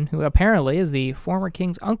Aemon, who apparently is the former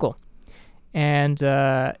king's uncle. And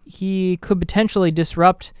he could potentially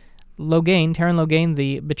disrupt Taron Loghain,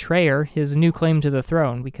 the betrayer, his new claim to the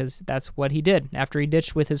throne, because that's what he did. After he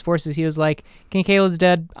ditched with his forces, he was like, King Caelin's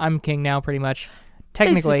dead, I'm king now, pretty much.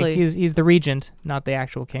 Technically, he's the regent, not the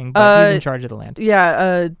actual king, but he's in charge of the land.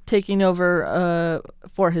 Yeah, taking over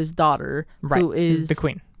for his daughter, right, who is the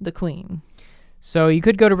queen. The queen. So you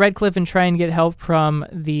could go to Redcliffe and try and get help from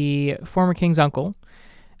the former king's uncle,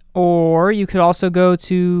 or you could also go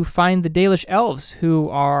to find the Dalish elves, who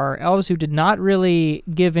are elves who did not really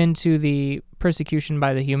give in to the persecution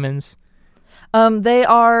by the humans. They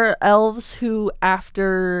are elves who,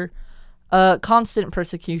 after constant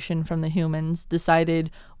persecution from the humans,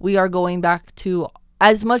 decided we are going back to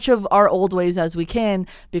as much of our old ways as we can,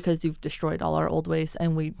 because you've destroyed all our old ways,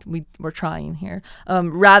 and we're trying here,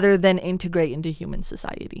 rather than integrate into human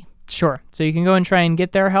society. Sure. So you can go and try and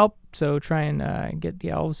get their help. So try and get the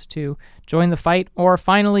elves to join the fight. Or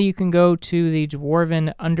finally, you can go to the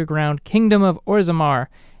dwarven underground kingdom of Orzammar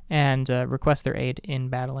and request their aid in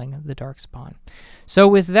battling the Darkspawn. So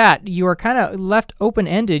with that, you are kind of left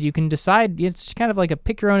open-ended. You can decide. It's kind of like a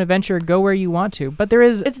pick-your-own-adventure, go where you want to. But there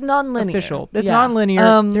is... It's non-linear. Official. It's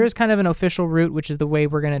non-linear. There is kind of an official route, which is the way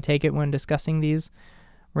we're going to take it when discussing these.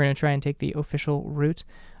 We're going to try and take the official route.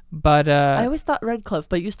 But I always thought Redcliffe,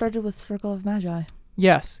 but you started with Circle of Magi.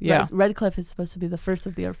 Yes, yeah. Redcliffe is supposed to be the first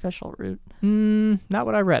of the official route. Not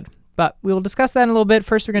what I read. But we'll discuss that in a little bit.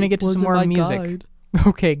 First, we're going to get to some more music. Guide.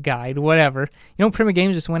 Okay, guide, whatever. You know, Prima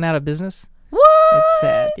Games just went out of business? What? It's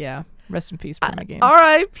sad, yeah. Rest in peace, Prima Games.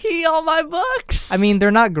 R.I.P. all my books. I mean, they're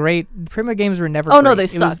not great. Prima Games were never great. No, they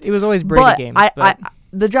sucked. It was always Brady Games.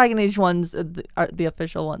 The Dragon Age ones are the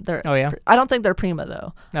official one. Oh, yeah? I don't think they're Prima,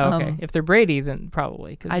 though. Oh, okay. If they're Brady, then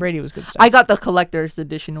probably, because Brady was good stuff. I got the collector's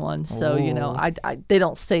edition one, so, they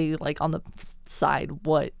don't say, like, on the side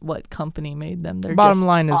what company made them. They're Bottom just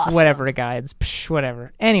line is awesome. Whatever, guides. Psh,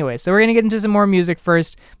 whatever. Anyway, so we're going to get into some more music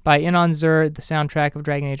first by Inon Zur, the soundtrack of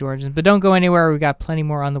Dragon Age Origins. But don't go anywhere. We've got plenty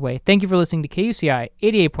more on the way. Thank you for listening to KUCI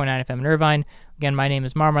 88.9 FM in Irvine. Again, my name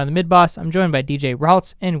is Marmar the Mid-Boss. I'm joined by DJ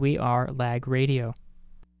Raltz, and we are Lag Radio.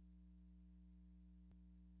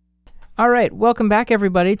 All right, welcome back,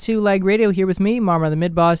 everybody, to Lag Radio here with me, Marmar the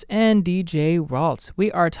Mid-Boss, and DJ Raltz.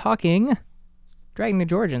 We are talking Dragon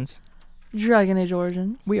Age Origins. Dragon Age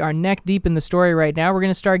Origins. We are neck deep in the story right now. We're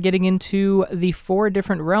going to start getting into the 4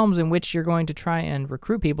 different realms in which you're going to try and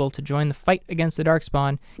recruit people to join the fight against the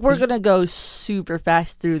Darkspawn. We're going to go super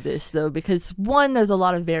fast through this, though, because 1, there's a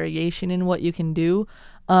lot of variation in what you can do,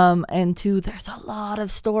 and 2, there's a lot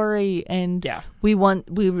of story, and we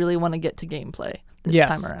really want to get to gameplay this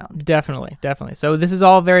time around. Definitely. So this is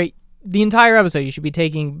all the entire episode you should be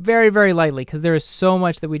taking very, very lightly, because there is so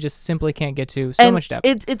much that we just simply can't get to, much depth.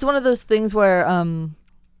 It's one of those things where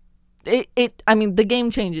the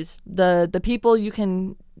game changes. The people you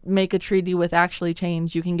can make a treaty with actually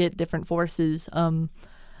change. You can get different forces, and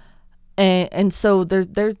so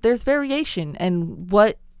there's variation, and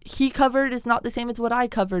what he covered is not the same as what I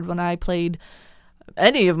covered when I played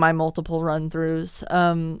any of my multiple run-throughs.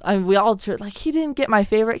 We all he didn't get my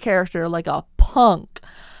favorite character, like a punk.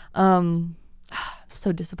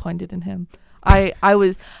 So disappointed in him.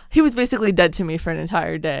 He was basically dead to me for an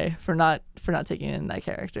entire day for not taking in that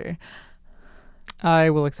character. I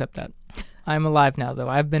will accept that. I'm alive now, though.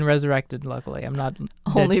 I've been resurrected, luckily. I'm not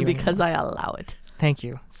only because I allow it. Thank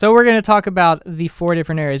you. So we're going to talk about the 4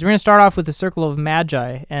 different areas. We're going to start off with the Circle of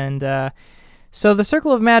Magi, and so the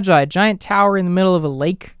Circle of Magi, giant tower in the middle of a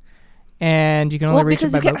lake, and you can only reach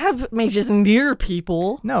it by boat. Because you can't have mages near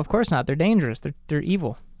people. No, of course not. They're dangerous. They're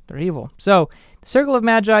evil. They're evil. So, the Circle of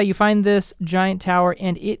Magi, you find this giant tower,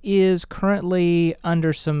 and it is currently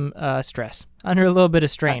under some stress, under a little bit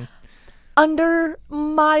of strain. Under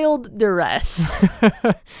mild duress.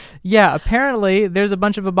 Yeah, apparently there's a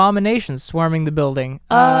bunch of abominations swarming the building.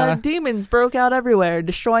 Demons broke out everywhere,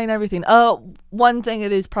 destroying everything. One thing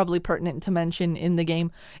it is probably pertinent to mention in the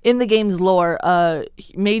game's lore,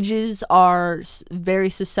 mages are very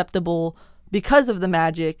susceptible because of the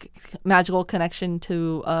magical connection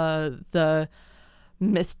to the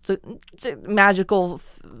magical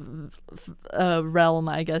realm,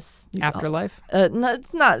 I guess. Afterlife? No,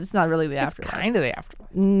 it's not really the afterlife. It's kind of the afterlife.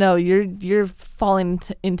 No, you're falling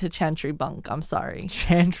into Chantry Bunk. I'm sorry.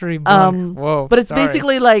 Chantry Bunk. Whoa. But it's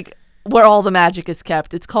basically like where all the magic is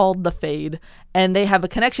kept. It's called the Fade, and they have a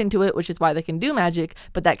connection to it, which is why they can do magic,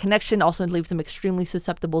 but that connection also leaves them extremely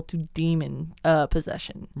susceptible to demon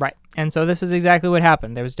possession. Right. And so this is exactly what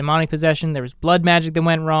happened. There was demonic possession, there was blood magic that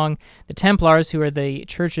went wrong. The Templars, who are the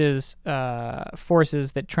church's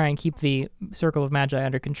forces that try and keep the Circle of Magi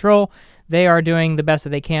under control, they are doing the best that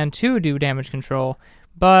they can to do damage control.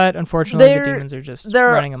 But unfortunately, the demons are just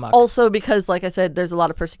running amok. Also, because, like I said, there's a lot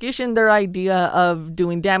of persecution, their idea of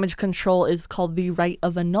doing damage control is called the Rite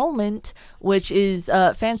of Annulment, which is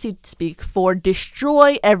fancy speak for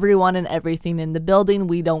destroy everyone and everything in the building.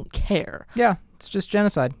 We don't care. Yeah, it's just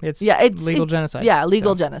genocide. It's legal genocide. Yeah,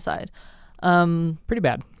 legal genocide. Pretty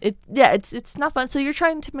bad. It's not fun. So you're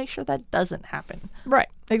trying to make sure that doesn't happen. Right,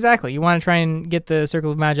 exactly. You want to try and get the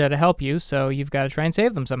Circle of Magi to help you, so you've got to try and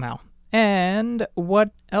save them somehow. And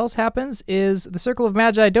what else happens is the Circle of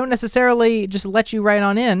Magi don't necessarily just let you right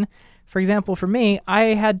on in. For example, for me, I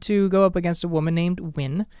had to go up against a woman named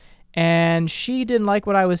Wynn, and she didn't like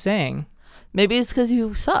what I was saying. Maybe it's because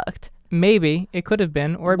you sucked. Maybe it could have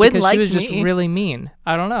been, or Wynn because she liked was just me. really mean.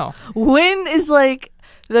 I don't know. Wynn is like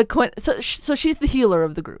the so she's the healer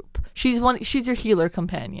of the group. She's your healer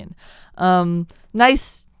companion.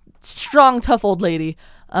 Nice, strong, tough old lady.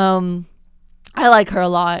 I like her a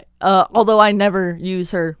lot. Although I never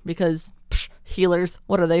use her because healers,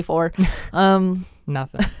 what are they for? Nothing.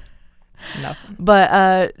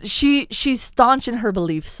 But she's staunch in her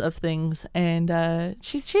beliefs of things, and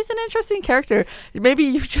she's an interesting character. Maybe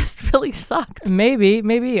you just really sucked.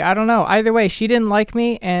 Maybe I don't know. Either way, she didn't like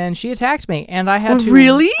me, and she attacked me, and I had to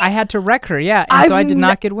Really? I had to wreck her. Yeah, and so I did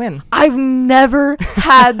not get Win. I've never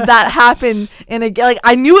had that happen in a game. Like,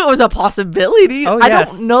 I knew it was a possibility. Oh, I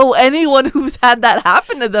yes. don't know anyone who's had that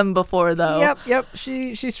happen to them before, though. Yep.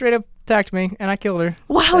 She straight up attacked me, and I killed her.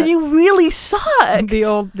 Wow, you really sucked. The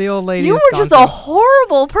old lady. You is were gone just too. a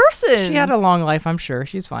horrible person. She had a long life, I'm sure.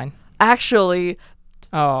 She's fine. Actually,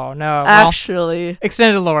 Oh no. Well,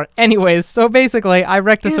 extended lore. Anyways, so basically, I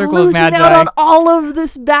wrecked the you're circle of losing magi. out on all of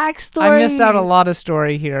this backstory. I missed out a lot of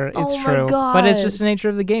story here. It's Oh my true, but it's God. just the nature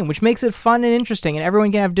of the game, which makes it fun and interesting, and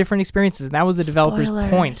everyone can have different experiences. And that was the developer's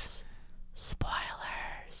point.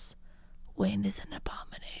 Spoilers. Wayne is an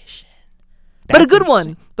abomination. That's But a good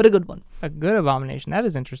interesting. one. But a good one. A good abomination. That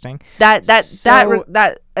is interesting. That So-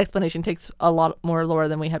 explanation takes a lot more lore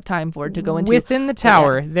than we have time for to go into. Within the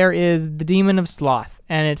tower, there is the Demon of Sloth,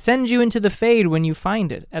 and it sends you into the Fade when you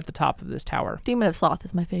find it at the top of this tower. Demon of Sloth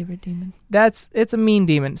is my favorite demon. It's a mean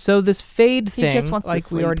demon. So this Fade He thing, just wants to like we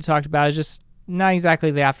sleep. already talked about, is just not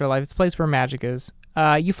exactly the afterlife. It's a place where magic is.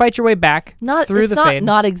 You fight your way back through the Fade.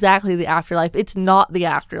 Not exactly the afterlife. It's not the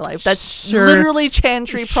afterlife. That's Sure. literally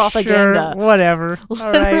Chantry propaganda. Sure, whatever. All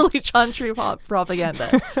right. Literally Chantry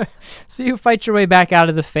propaganda. So you fight your way back out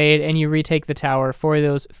of the Fade, and you retake the tower for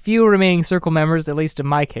those few remaining Circle members, at least in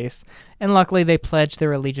my case. And luckily, they pledged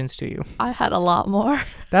their allegiance to you. I had a lot more.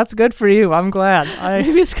 That's good for you. I'm glad.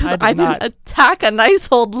 Maybe it's because I didn't attack a nice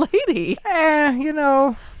old lady.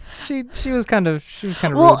 She was kind of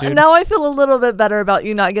Well, rude, dude. now I feel a little bit better about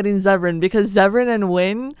you not getting Zevran, because Zevran and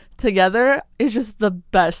Wynn together is just the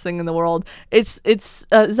best thing in the world.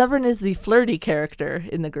 Zevran is the flirty character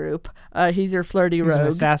in the group. He's your flirty He's rogue, an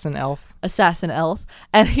assassin elf.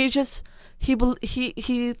 and he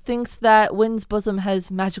thinks that Wynn's bosom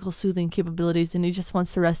has magical soothing capabilities, and he just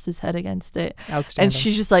wants to rest his head against it. Outstanding. And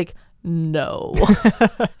she's just like, no.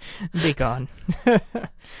 Be gone.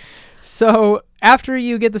 So after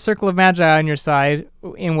you get the Circle of Magi on your side,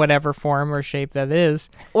 in whatever form or shape that is,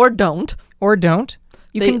 or don't.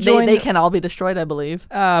 You can join. They can all be destroyed, I believe.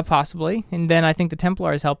 Possibly, and then I think the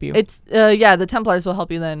Templars help you. It's the Templars will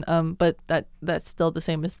help you then. But that's still the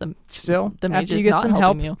same as the After mages you get not some help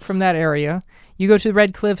helping you. from that area, you go to the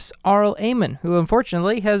Red Cliff's Arl Aemon, who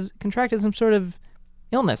unfortunately has contracted some sort of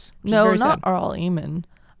illness. Which is No, very not sad. Arl Eamon.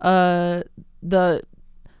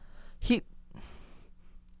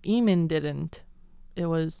 Eamon didn't. It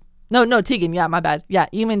was no Tegan. Yeah, my bad. Yeah,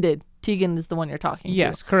 Eamon did. Tegan is the one you're talking to.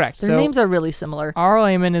 Yes, correct. Their names are really similar. Arl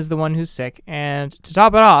Aemon is the one who's sick, and to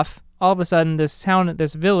top it off, all of a sudden,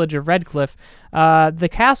 this village of Redcliffe, the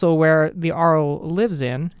castle where the Arl lives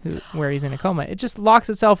in, where he's in a coma, it just locks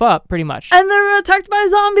itself up pretty much. And they're attacked by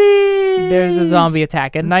zombies. There's a zombie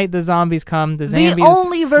attack. At night, the zombies come. The The zombies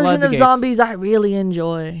only flood version the of gates. zombies I really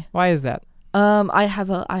enjoy. Why is that? I have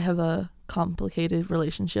a complicated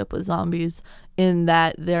relationship with zombies in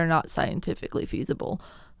that they're not scientifically feasible.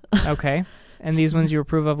 Okay. And these ones you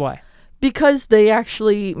approve of? Why? Because they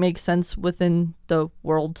actually make sense within the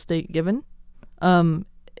world state given. The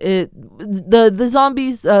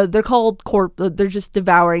zombies, they're called they're just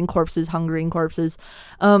devouring corpses, hungering corpses,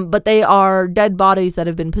 but they are dead bodies that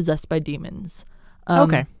have been possessed by demons.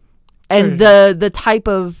 Okay. And Sure. the type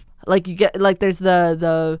of, like, you get, like, there's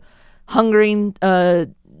the hungering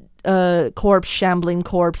corpse, shambling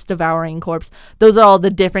corpse, devouring corpse. Those are all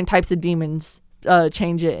the different types of demons.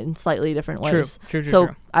 Change it in slightly different ways. True. So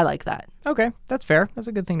I like that. Okay, that's fair. That's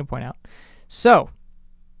a good thing to point out. So,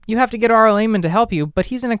 you have to get Arl Aemon to help you, but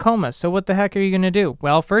he's in a coma, so what the heck are you going to do?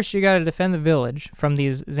 Well, first you got to defend the village from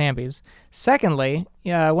these zombies. Secondly,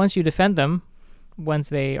 once you defend them, once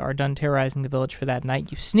they are done terrorizing the village for that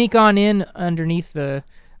night, you sneak on in underneath the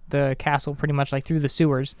castle, pretty much like through the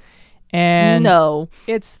sewers. And no,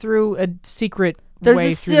 it's through a secret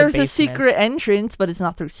way through the there's a basement. secret entrance, but it's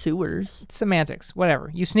not through sewers. It's semantics,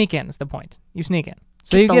 whatever. You sneak in is the point. You sneak in.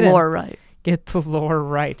 So Get you the get lore in. right. Get the lore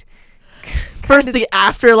right. First the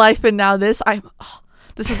afterlife, and now this.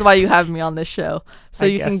 This is why you have me on this show, so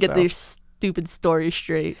you can guess get so. these stupid stories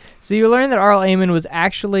straight. So you learn that Arl Aemon was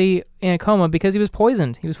actually in a coma because he was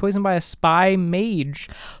poisoned. He was poisoned by a spy mage.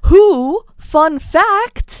 Who, fun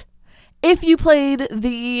fact, if you played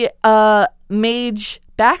the the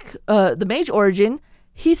mage origin,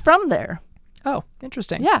 he's from there. Oh,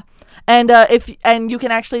 interesting. Yeah. And you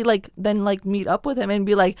can actually then meet up with him and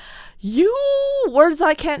be like, you words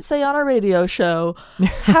I can't say on a radio show.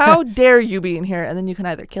 How dare you be in here? And then you can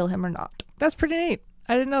either kill him or not. That's pretty neat.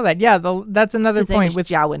 I didn't know that. Yeah, that's another point with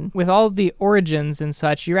Jowen. With all of the origins and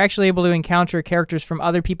such. You're actually able to encounter characters from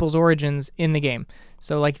other people's origins in the game.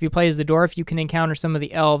 So, like, if you play as the dwarf, you can encounter some of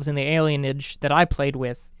the elves and the alienage that I played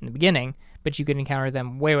with in the beginning, but you can encounter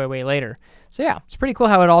them way, way, way later. So, yeah, it's pretty cool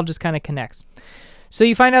how it all just kind of connects. So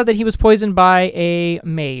you find out that he was poisoned by a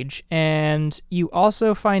mage, and you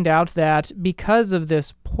also find out that because of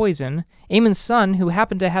this poison, Eamon's son, who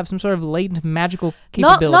happened to have some sort of latent magical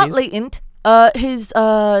capabilities... Not latent.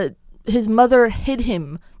 His mother hid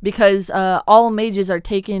him because all mages are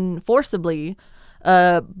taken forcibly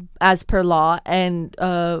as per law and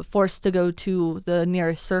forced to go to the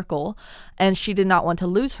nearest circle, and she did not want to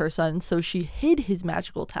lose her son, so she hid his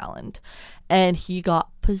magical talent, and he got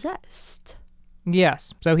possessed.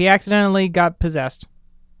 Yes, so he accidentally got possessed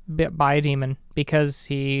by a demon because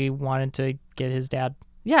he wanted to get his dad.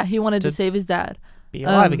 Yeah, he wanted to save his dad. Be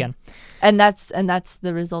alive again. And that's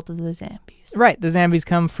the result of the zombies. Right, the zombies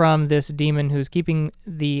come from this demon who's keeping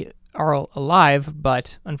the Arl alive,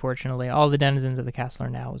 but unfortunately all the denizens of the castle are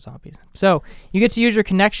now zombies. So you get to use your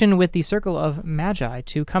connection with the Circle of Magi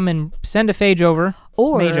to come and send a mage over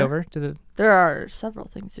to the... There are several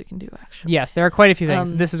things you can do, actually. Yes, there are quite a few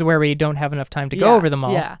things. This is where we don't have enough time to go over them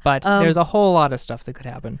all, but there's a whole lot of stuff that could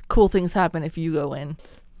happen. Cool things happen if you go in.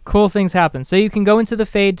 Cool things happen. So you can go into the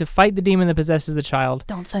Fade to fight the demon that possesses the child.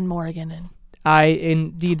 Don't send Morrigan in. I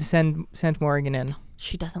indeed sent Morrigan in.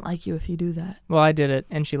 She doesn't like you if you do that. Well, I did it,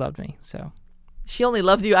 and she loved me, so... She only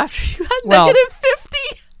loved you after you had negative 50?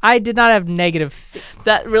 I did not have negative...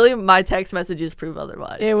 That really, my text messages prove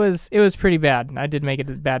otherwise. It was pretty bad. I did make a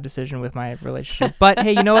bad decision with my relationship. But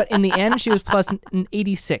hey, you know what? In the end, she was plus an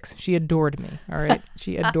 86. She adored me, all right?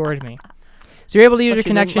 She adored me. So you're able to use your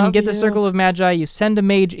connection, get the Circle of Magi, you send a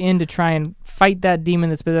mage in to try and fight that demon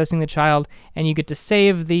that's possessing the child, and you get to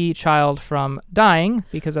save the child from dying,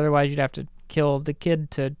 because otherwise you'd have to kill the kid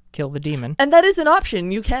to kill the demon. And that is an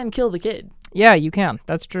option. You can kill the kid. Yeah, you can.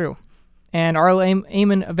 That's true. And Arl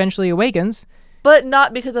Eamon eventually awakens. But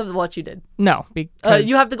not because of what you did. No, because...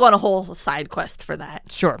 you have to go on a whole side quest for that.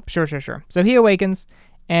 Sure. So he awakens,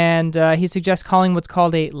 and he suggests calling what's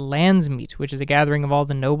called a Landsmeet, which is a gathering of all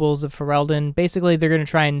the nobles of Ferelden. Basically, they're going to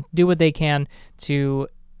try and do what they can to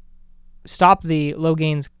stop the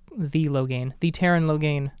Terran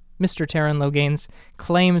Loghain, Mr. Terran Loghain's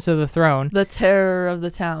claim to the throne. The terror of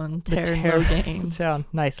the town, Terran Loghain. Town.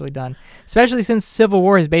 Nicely done. Especially since civil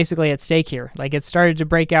war is basically at stake here. Like, it started to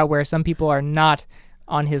break out where some people are not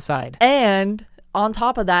on his side. And on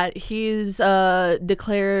top of that, he's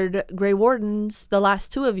declared Grey Wardens, the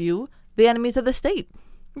last two of you, the enemies of the state.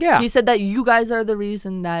 Yeah. He said that you guys are the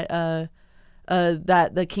reason that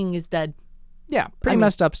that the king is dead. Yeah,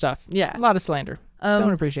 messed up stuff. Yeah. A lot of slander.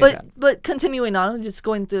 Don't appreciate that. But continuing on, just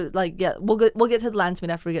going through, we'll get to the Landsmeet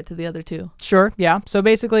after we get to the other two. Sure, yeah. So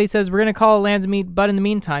basically, it says we're going to call a Landsmeet, but in the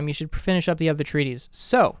meantime, you should finish up the other treaties.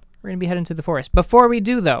 So we're going to be heading to the forest. Before we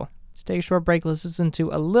do, though, let's take a short break. Let's listen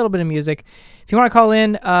to a little bit of music. If you want to call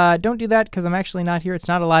in, don't do that because I'm actually not here. It's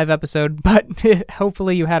not a live episode, but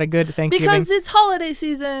hopefully you had a good Thanksgiving. Because it's holiday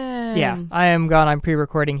season. Yeah, I am gone. I'm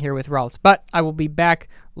pre-recording here with Raltz, but I will be back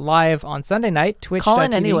live on Sunday night, Twitch.tv. Call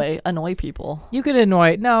in anyway. Annoy people. You could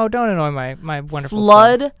annoy... No, don't annoy my wonderful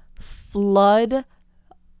son. Flood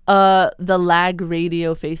the Lag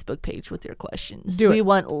Radio Facebook page with your questions. We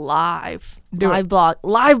want live blog us.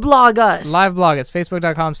 Live blog us.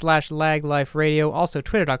 Facebook.com/lagliferadio. Also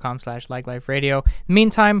Twitter.com/lagliferadio. In the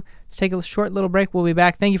meantime, let's take a short little break. We'll be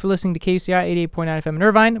back. Thank you for listening to KUCI 88.9 FM in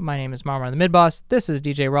Irvine. My name is Marmar the Midboss. This is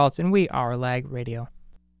DJ Raltz, and we are Lag Radio.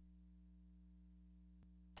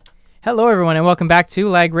 Hello, everyone, and welcome back to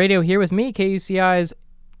Lag Radio. Here with me, KUCI's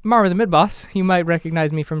Marmar the Midboss. You might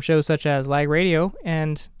recognize me from shows such as Lag Radio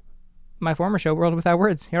and my former show, World Without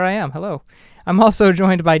Words. Here I am. Hello. I'm also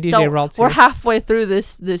joined by DJ Raltz. We're halfway through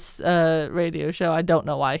this radio show. I don't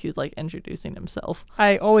know why he's introducing himself.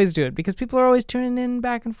 I always do it because people are always tuning in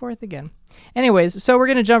back and forth again. Anyways, so we're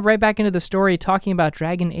going to jump right back into the story talking about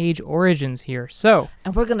Dragon Age Origins here.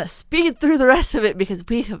 And we're going to speed through the rest of it because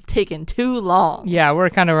we have taken too long. Yeah,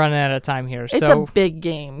 we're kind of running out of time here. It's a big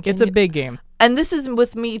game. It's a big game. And this is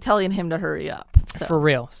with me telling him to hurry up. So. For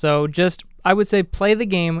real. So just, I would say, play the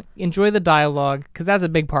game, enjoy the dialogue, because that's a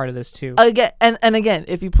big part of this too. Again, and again,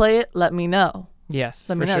 if you play it, let me know. Yes,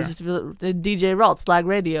 let me know. Sure. Just be DJ Raltz, Lag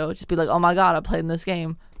Radio. Just be like, oh my god, I'm playing this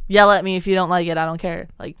game. Yell at me if you don't like it. I don't care.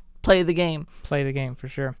 play the game. Play the game, for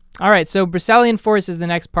sure. All right, so Bristolian Forest is the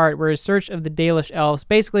next part, where in search of the Dalish elves.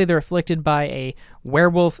 Basically, they're afflicted by a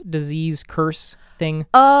werewolf disease curse thing.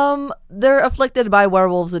 They're afflicted by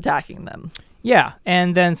werewolves attacking them. Yeah,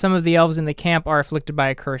 and then some of the elves in the camp are afflicted by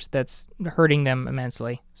a curse that's hurting them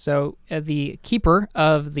immensely. So the keeper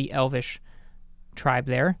of the elvish tribe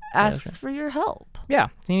there asks for your help. Yeah,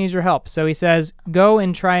 he needs your help. So he says, go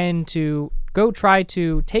try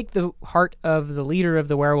to take the heart of the leader of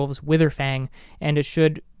the werewolves, Witherfang, and it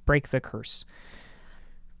should break the curse.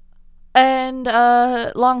 And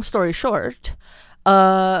long story short,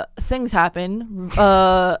 things happen.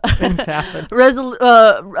 Things happen.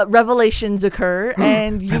 Revelations occur,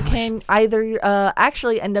 and you can either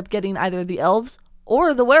actually end up getting either the elves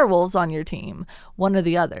or the werewolves on your team, one or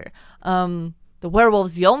the other. The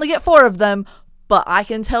werewolves, you only get 4 of them, but I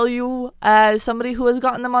can tell you, as somebody who has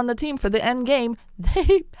gotten them on the team for the end game,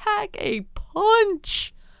 they pack a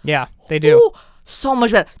punch. Yeah, they do. Ooh, so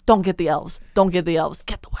much better. Don't get the elves. Get the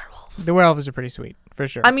werewolves. The werewolves are pretty sweet, for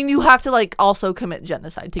sure. I mean, you have to also commit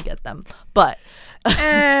genocide to get them, but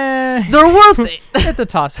they're worth it. It's a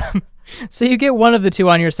toss-up. So you get one of the 2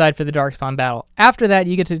 on your side for the Darkspawn battle. After that,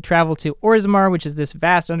 you get to travel to Orzammar, which is this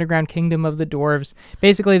vast underground kingdom of the dwarves.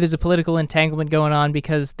 Basically, there's a political entanglement going on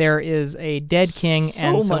because there is a dead king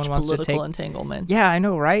and someone wants to take... political entanglement. Yeah, I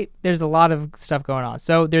know, right? There's a lot of stuff going on.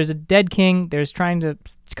 So there's a dead king. There's a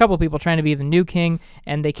couple people trying to be the new king,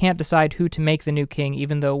 and they can't decide who to make the new king,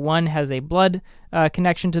 even though one has a blood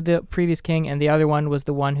connection to the previous king, and the other one was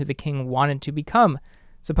the one who the king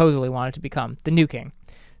supposedly wanted to become, the new king.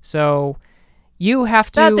 So you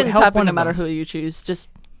have to Bad things help happen one no of matter them. who you choose.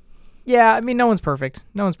 Yeah, I mean, no one's perfect.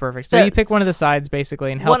 So you pick one of the sides,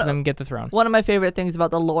 basically, and help them get the throne. One of my favorite things about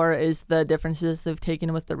the lore is the differences they've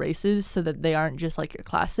taken with the races so that they aren't just like your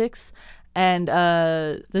classics. And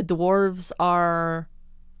the dwarves are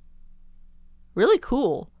really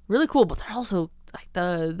cool, but they're also like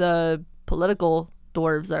the political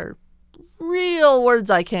dwarves are real words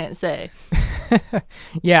I can't say.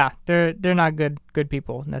 Yeah, they're not good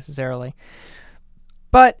people necessarily.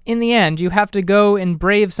 But in the end, you have to go and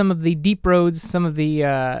brave some of the deep roads, some of the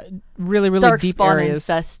really, really deep areas.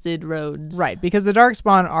 Darkspawn-infested roads. Right, because the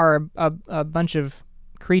Darkspawn are a bunch of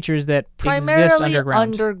creatures that exist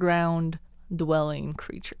underground. Underground dwelling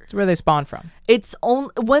creatures. It's where they spawn from. It's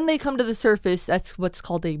only when they come to the surface, that's what's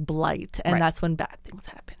called a blight, and that's when bad things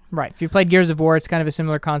happen. Right. If you played Gears of War, it's kind of a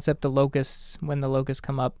similar concept. The locusts, when the locusts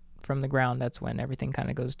come up from the ground, that's when everything kind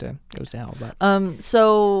of goes to hell. But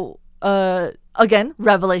so again,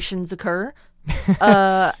 revelations occur,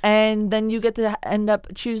 and then you get to end up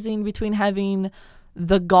choosing between having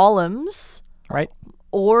the golems, right,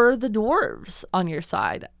 or the dwarves on your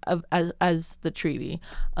side as the treaty.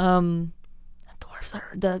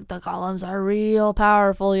 The golems are real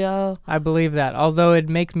powerful, yo. I believe that. Although it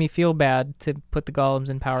makes me feel bad to put the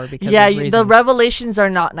golems in power because of reasons. The revelations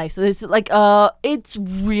are not nice. It's like it's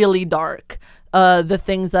really dark. The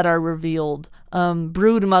things that are revealed.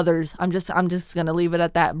 Brood mothers. I'm just gonna leave it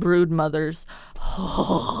at that. Brood mothers.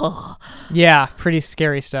 Yeah, pretty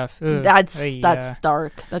scary stuff. Ugh. That's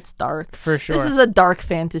dark. That's dark. For sure. This is a dark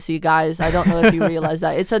fantasy, guys. I don't know if you realize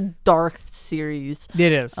that. It's a dark series.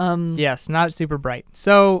 It is. Yes, not super bright.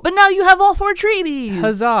 So, but now you have all 4 treaties.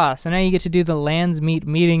 Huzzah! So now you get to do the Landsmeet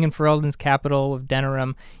meeting in Ferelden's capital of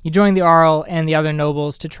Denerim. You join the Arl and the other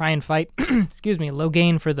nobles to try and fight,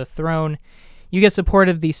 Loghain for the throne. You get support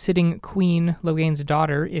of the sitting queen, Loghain's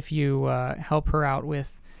daughter, if you help her out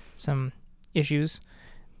with some issues.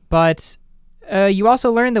 But you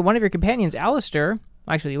also learn that one of your companions, Alistair,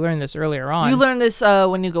 actually you learned this earlier on. You learn this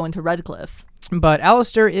when you go into Redcliffe. But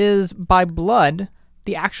Alistair is, by blood,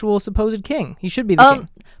 the actual supposed king. He should be the king.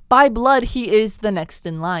 By blood, he is the next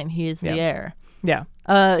in line. He is the heir. Yeah.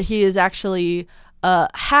 He is actually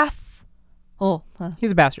half...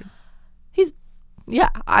 He's a bastard. Yeah,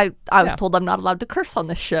 I was told I'm not allowed to curse on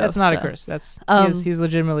this show. That's not a curse. He's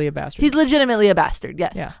legitimately a bastard. He's legitimately a bastard,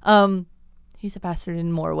 yes. Yeah. He's a bastard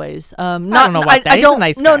in more ways. I don't know about that. He's a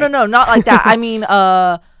nice guy. No, not like that. I mean,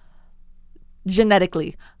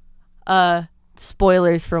 genetically.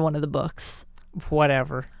 Spoilers for one of the books.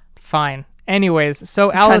 Whatever. Fine. Anyways,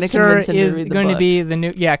 so Alistair is going to be the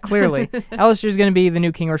new... Yeah, clearly. Alistair's going to be the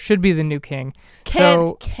new king, or should be the new king.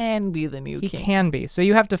 Can be the new king. He can be. So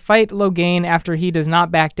you have to fight Loghain after he does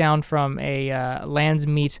not back down from a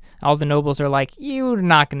Landsmeet. All the nobles are like, you're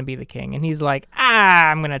not going to be the king. And he's like,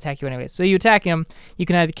 I'm going to attack you anyway. So you attack him. You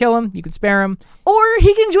can either kill him, you can spare him. Or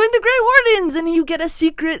he can join the Grey Wardens and you get a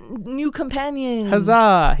secret new companion.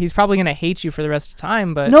 Huzzah. He's probably going to hate you for the rest of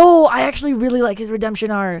time, but... No, I actually really like his redemption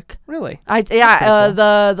arc. Really? I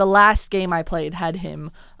The last game I played had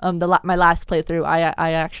him. My last playthrough,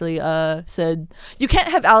 I actually said you can't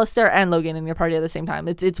have Alistair and Logan in your party at the same time.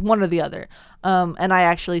 It's one or the other. And I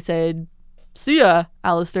actually said, "See ya,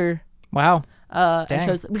 Alistair." Wow. And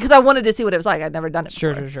chose, because I wanted to see what it was like. I'd never done it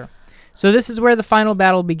before. Sure. So this is where the final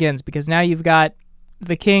battle begins, because now you've got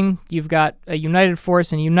the king, you've got a united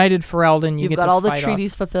force, and united Ferelden. You've got all the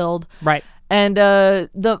treaties fulfilled. Right. And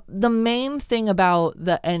the main thing about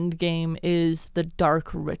the end game is the dark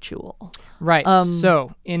ritual. Right.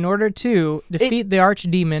 So in order to defeat the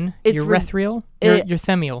archdemon, Urethriel,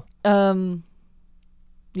 Urthemiel.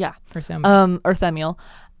 Yeah. Urthemiel. Urthemiel.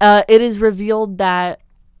 It is revealed that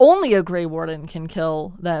only a Grey Warden can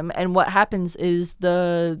kill them, and what happens is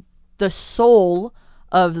the soul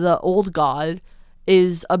of the old god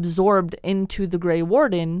is absorbed into the Grey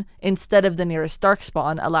Warden instead of the nearest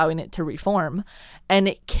Darkspawn, allowing it to reform, and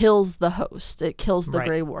it kills the host. It kills the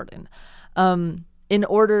Grey Warden. In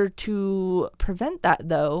order to prevent that,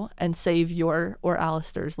 though, and save your or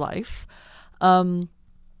Alistair's life, or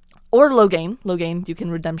Logain, you can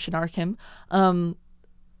redemption arc him.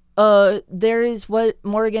 There is what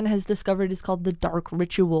Morrigan has discovered is called the Dark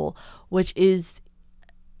Ritual, which is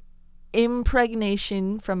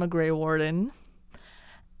impregnation from a Grey Warden,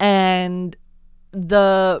 and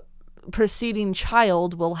the preceding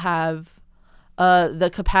child will have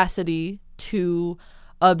the capacity to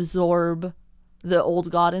absorb the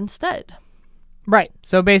old god instead. Right.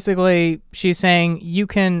 So basically, she's saying you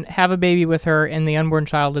can have a baby with her, and the unborn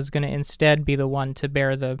child is going to instead be the one to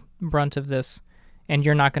bear the brunt of this, and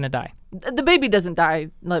you're not going to die. The baby doesn't die.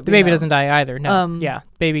 The baby doesn't die either. No.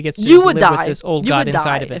 Baby gets to you just would live die. with this old god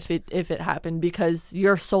inside of it. If it happened, because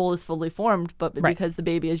your soul is fully formed, but because the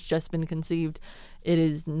baby has just been conceived, it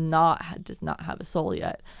does not have a soul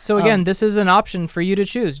yet. So again, this is an option for you to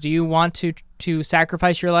choose. Do you want to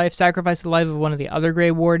sacrifice your life, sacrifice the life of one of the other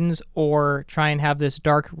Grey Wardens, or try and have this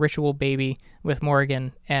dark ritual baby with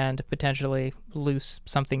Morrigan and potentially loose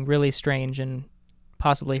something really strange and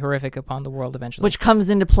possibly horrific upon the world eventually? Which comes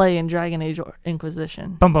into play in Dragon Age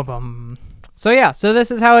Inquisition. Bum, bum, bum. So this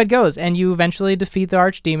is how it goes, and you eventually defeat the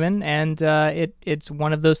archdemon, and it's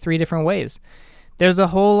one of those three different ways. There's a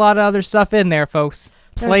whole lot of other stuff in there, folks.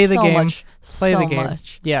 Play the game. Play the game.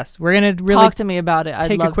 Yes, we're gonna really talk to me about it.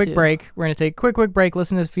 Take a quick break. We're gonna take a quick break,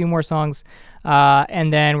 listen to a few more songs,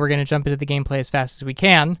 and then we're gonna jump into the gameplay as fast as we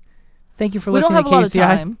can. Thank you for listening to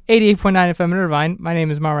KUCI 88.9 FM in Irvine. My name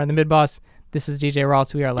is Mara, the mid-boss. This is DJ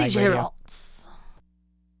Raltz. We are live DJ radio. Raltz.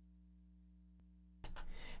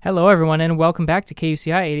 Hello, everyone, and welcome back to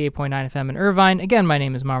KUCI 88.9 FM in Irvine. Again, my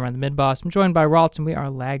name is Marmar, the mid-boss. I'm joined by Raltz, and we are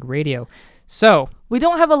Lag Radio. So we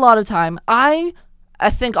don't have a lot of time. I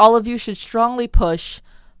think all of you should strongly push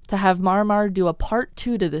to have Marmar do a part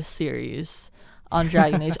 2 to this series on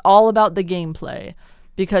Dragon Age, all about the gameplay,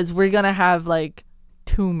 because we're going to have like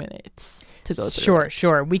 2 minutes to go through.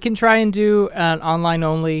 Sure. We can try and do an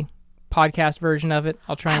online-only podcast version of it.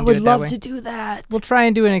 I'll try and do it that way. I would love to do that. We'll try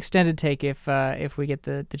and do an extended take if we get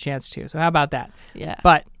the chance to. So how about that? Yeah.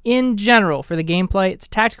 But in general, for the gameplay, it's a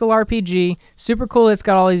tactical RPG. Super cool. It's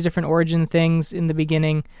got all these different origin things in the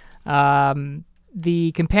beginning.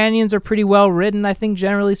 The companions are pretty well written, I think,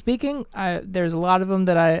 generally speaking. There's a lot of them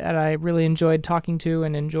that I really enjoyed talking to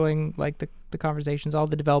and enjoying, like the conversations, all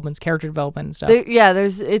the developments, character development and stuff.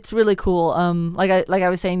 It's really cool. Like I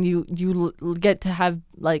was saying, you get to have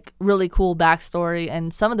like really cool backstory,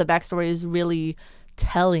 and some of the backstory is really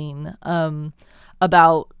telling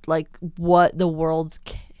about like what the world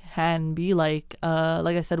can be like.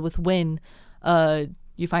 Like I said, with Wynn,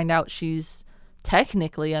 you find out she's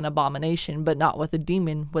technically an abomination, but not with a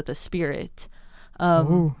demon, with a spirit.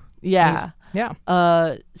 Yeah.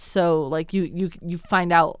 So like you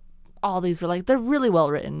find out all these were like, they're really well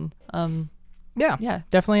written. Yeah,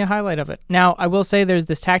 definitely a highlight of it. Now, I will say there's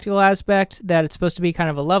this tactical aspect that it's supposed to be kind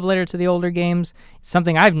of a love letter to the older games. It's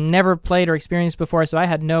something I've never played or experienced before, so I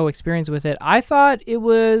had no experience with it. I thought it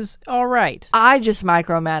was all right. I just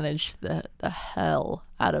micromanaged the hell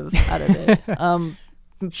out of it.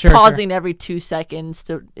 Pausing every 2 seconds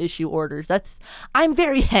to issue orders. I'm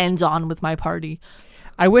very hands-on with my party.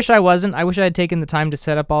 I wish I wasn't. I wish I had taken the time to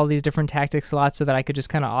set up all these different tactic slots so that I could just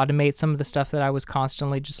kind of automate some of the stuff that I was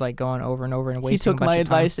constantly just like going over and over and wasting a bunch of time. He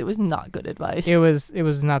took my advice. It was not good advice. It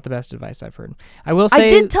was not the best advice I've heard. I will say, I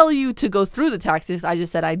did tell you to go through the tactics. I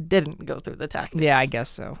just said I didn't go through the tactics. Yeah, I guess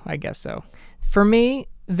so. For me,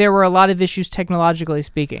 there were a lot of issues technologically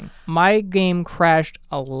speaking. My game crashed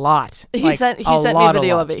a lot. He sent me a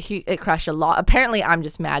video of it. It crashed a lot. Apparently, I'm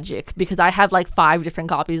just magic because I have like 5 different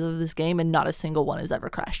copies of this game and not a single one has ever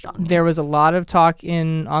crashed on me. There was a lot of talk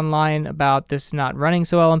online about this not running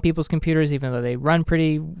so well on people's computers, even though they run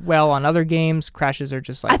pretty well on other games. Crashes are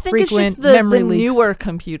just like frequent. I think it's just the newer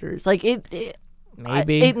computers. Like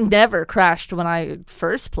Maybe. It never crashed when I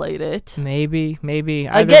first played it. Maybe. Maybe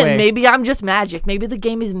I'm just magic. Maybe the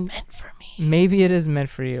game is meant for me. Maybe it is meant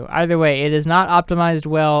for you. Either way, it is not optimized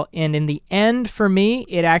well, and in the end, for me,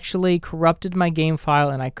 it actually corrupted my game file,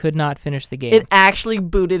 and I could not finish the game. It actually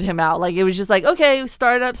booted him out. Like, it was just like, okay,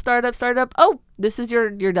 start up. Oh, this is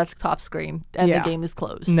your desktop screen, and the game is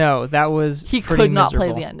closed. No, that was He pretty could not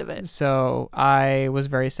miserable. play the end of it. So I was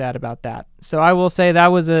very sad about that. So I will say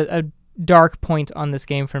that was a dark point on this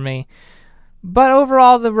game for me. But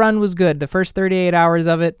overall, the run was good. The first 38 hours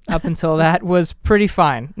of it, up until that, was pretty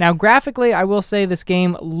fine. Now, graphically, I will say this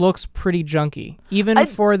game looks pretty junky. Even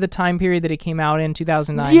for the time period that it came out in,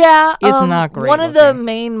 2009, it's not great One of the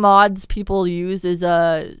main mods people use is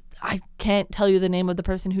I can't tell you the name of the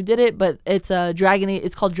person who did it, but it's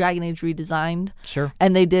it's called Dragon Age Redesigned. Sure.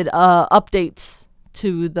 And they did updates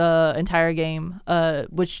to the entire game,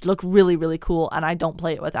 which look really, really cool, and I don't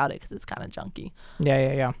play it without it because it's kind of junky.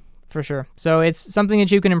 Yeah. For sure. So it's something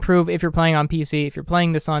that you can improve if you're playing on PC. If you're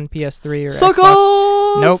playing this on PS3 or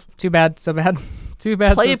Xbox. Nope. Too bad. So bad. Too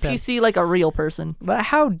bad. Play so a PC like a real person. But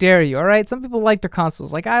how dare you, all right? Some people like their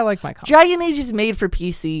consoles. Like, I like my consoles. Dragon Age is made for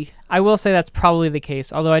PC. I will say that's probably the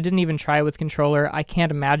case. Although I didn't even try it with controller. I can't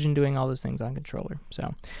imagine doing all those things on controller.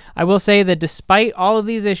 So I will say that despite all of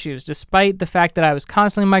these issues, despite the fact that I was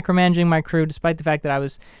constantly micromanaging my crew, despite the fact that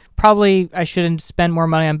I should have spent more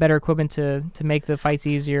money on better equipment to make the fights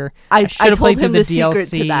easier. I should have played through the DLC. Secret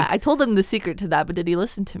to that. I told him the secret to that, but did he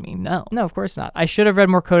listen to me? No. No, of course not. I should have read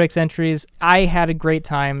more codex entries. I had a great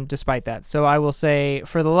time despite that. So I will say,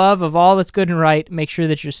 for the love of all that's good and right, make sure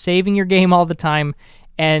that you're saving your game all the time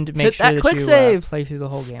and make sure that you play through the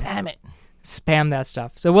whole game. Spam it. Spam that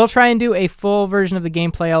stuff. So we'll try and do a full version of the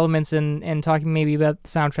gameplay elements and talking maybe about the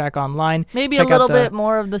soundtrack online. Maybe a little bit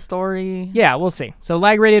more of the story. Yeah, we'll see. So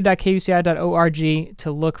lagradio.kuci.org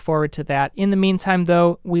to look forward to that. In the meantime,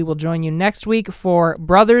 though, we will join you next week for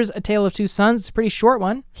Brothers, A Tale of Two Sons. It's a pretty short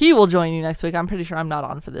one. He will join you next week. I'm pretty sure I'm not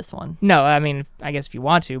on for this one. No, I mean, I guess if you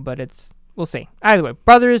want to, but we'll see. Either way,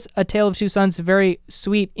 Brothers, A Tale of Two Sons, a very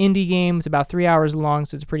sweet indie game. It's about 3 hours long,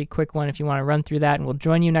 so it's a pretty quick one if you want to run through that, and we'll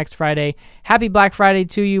join you next Friday. Happy Black Friday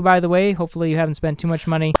to you, by the way. Hopefully you haven't spent too much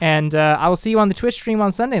money, and I will see you on the Twitch stream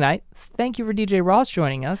on Sunday night. Thank you for DJ Raltz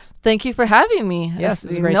joining us. Thank you for having me. Yes, it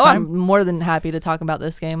was a great time. I'm more than happy to talk about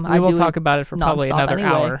this game. We will talk about it for probably another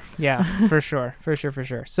hour. Yeah, for sure.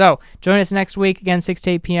 So join us next week, again, 6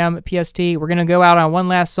 to 8 p.m. PST. We're going to go out on one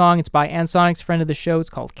last song. It's by Ansonics, friend of the show. It's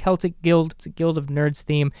called Celtic Guild. It's a Guild of Nerds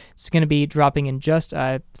theme. It's going to be dropping in just,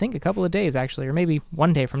 I think, a couple of days, actually, or maybe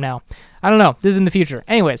one day from now. I don't know. This is in the future.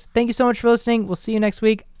 Anyways, thank you so much for listening. We'll see you next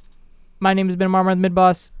week. My name has been Marmar the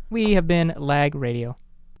Mid-Boss. We have been Lag Radio.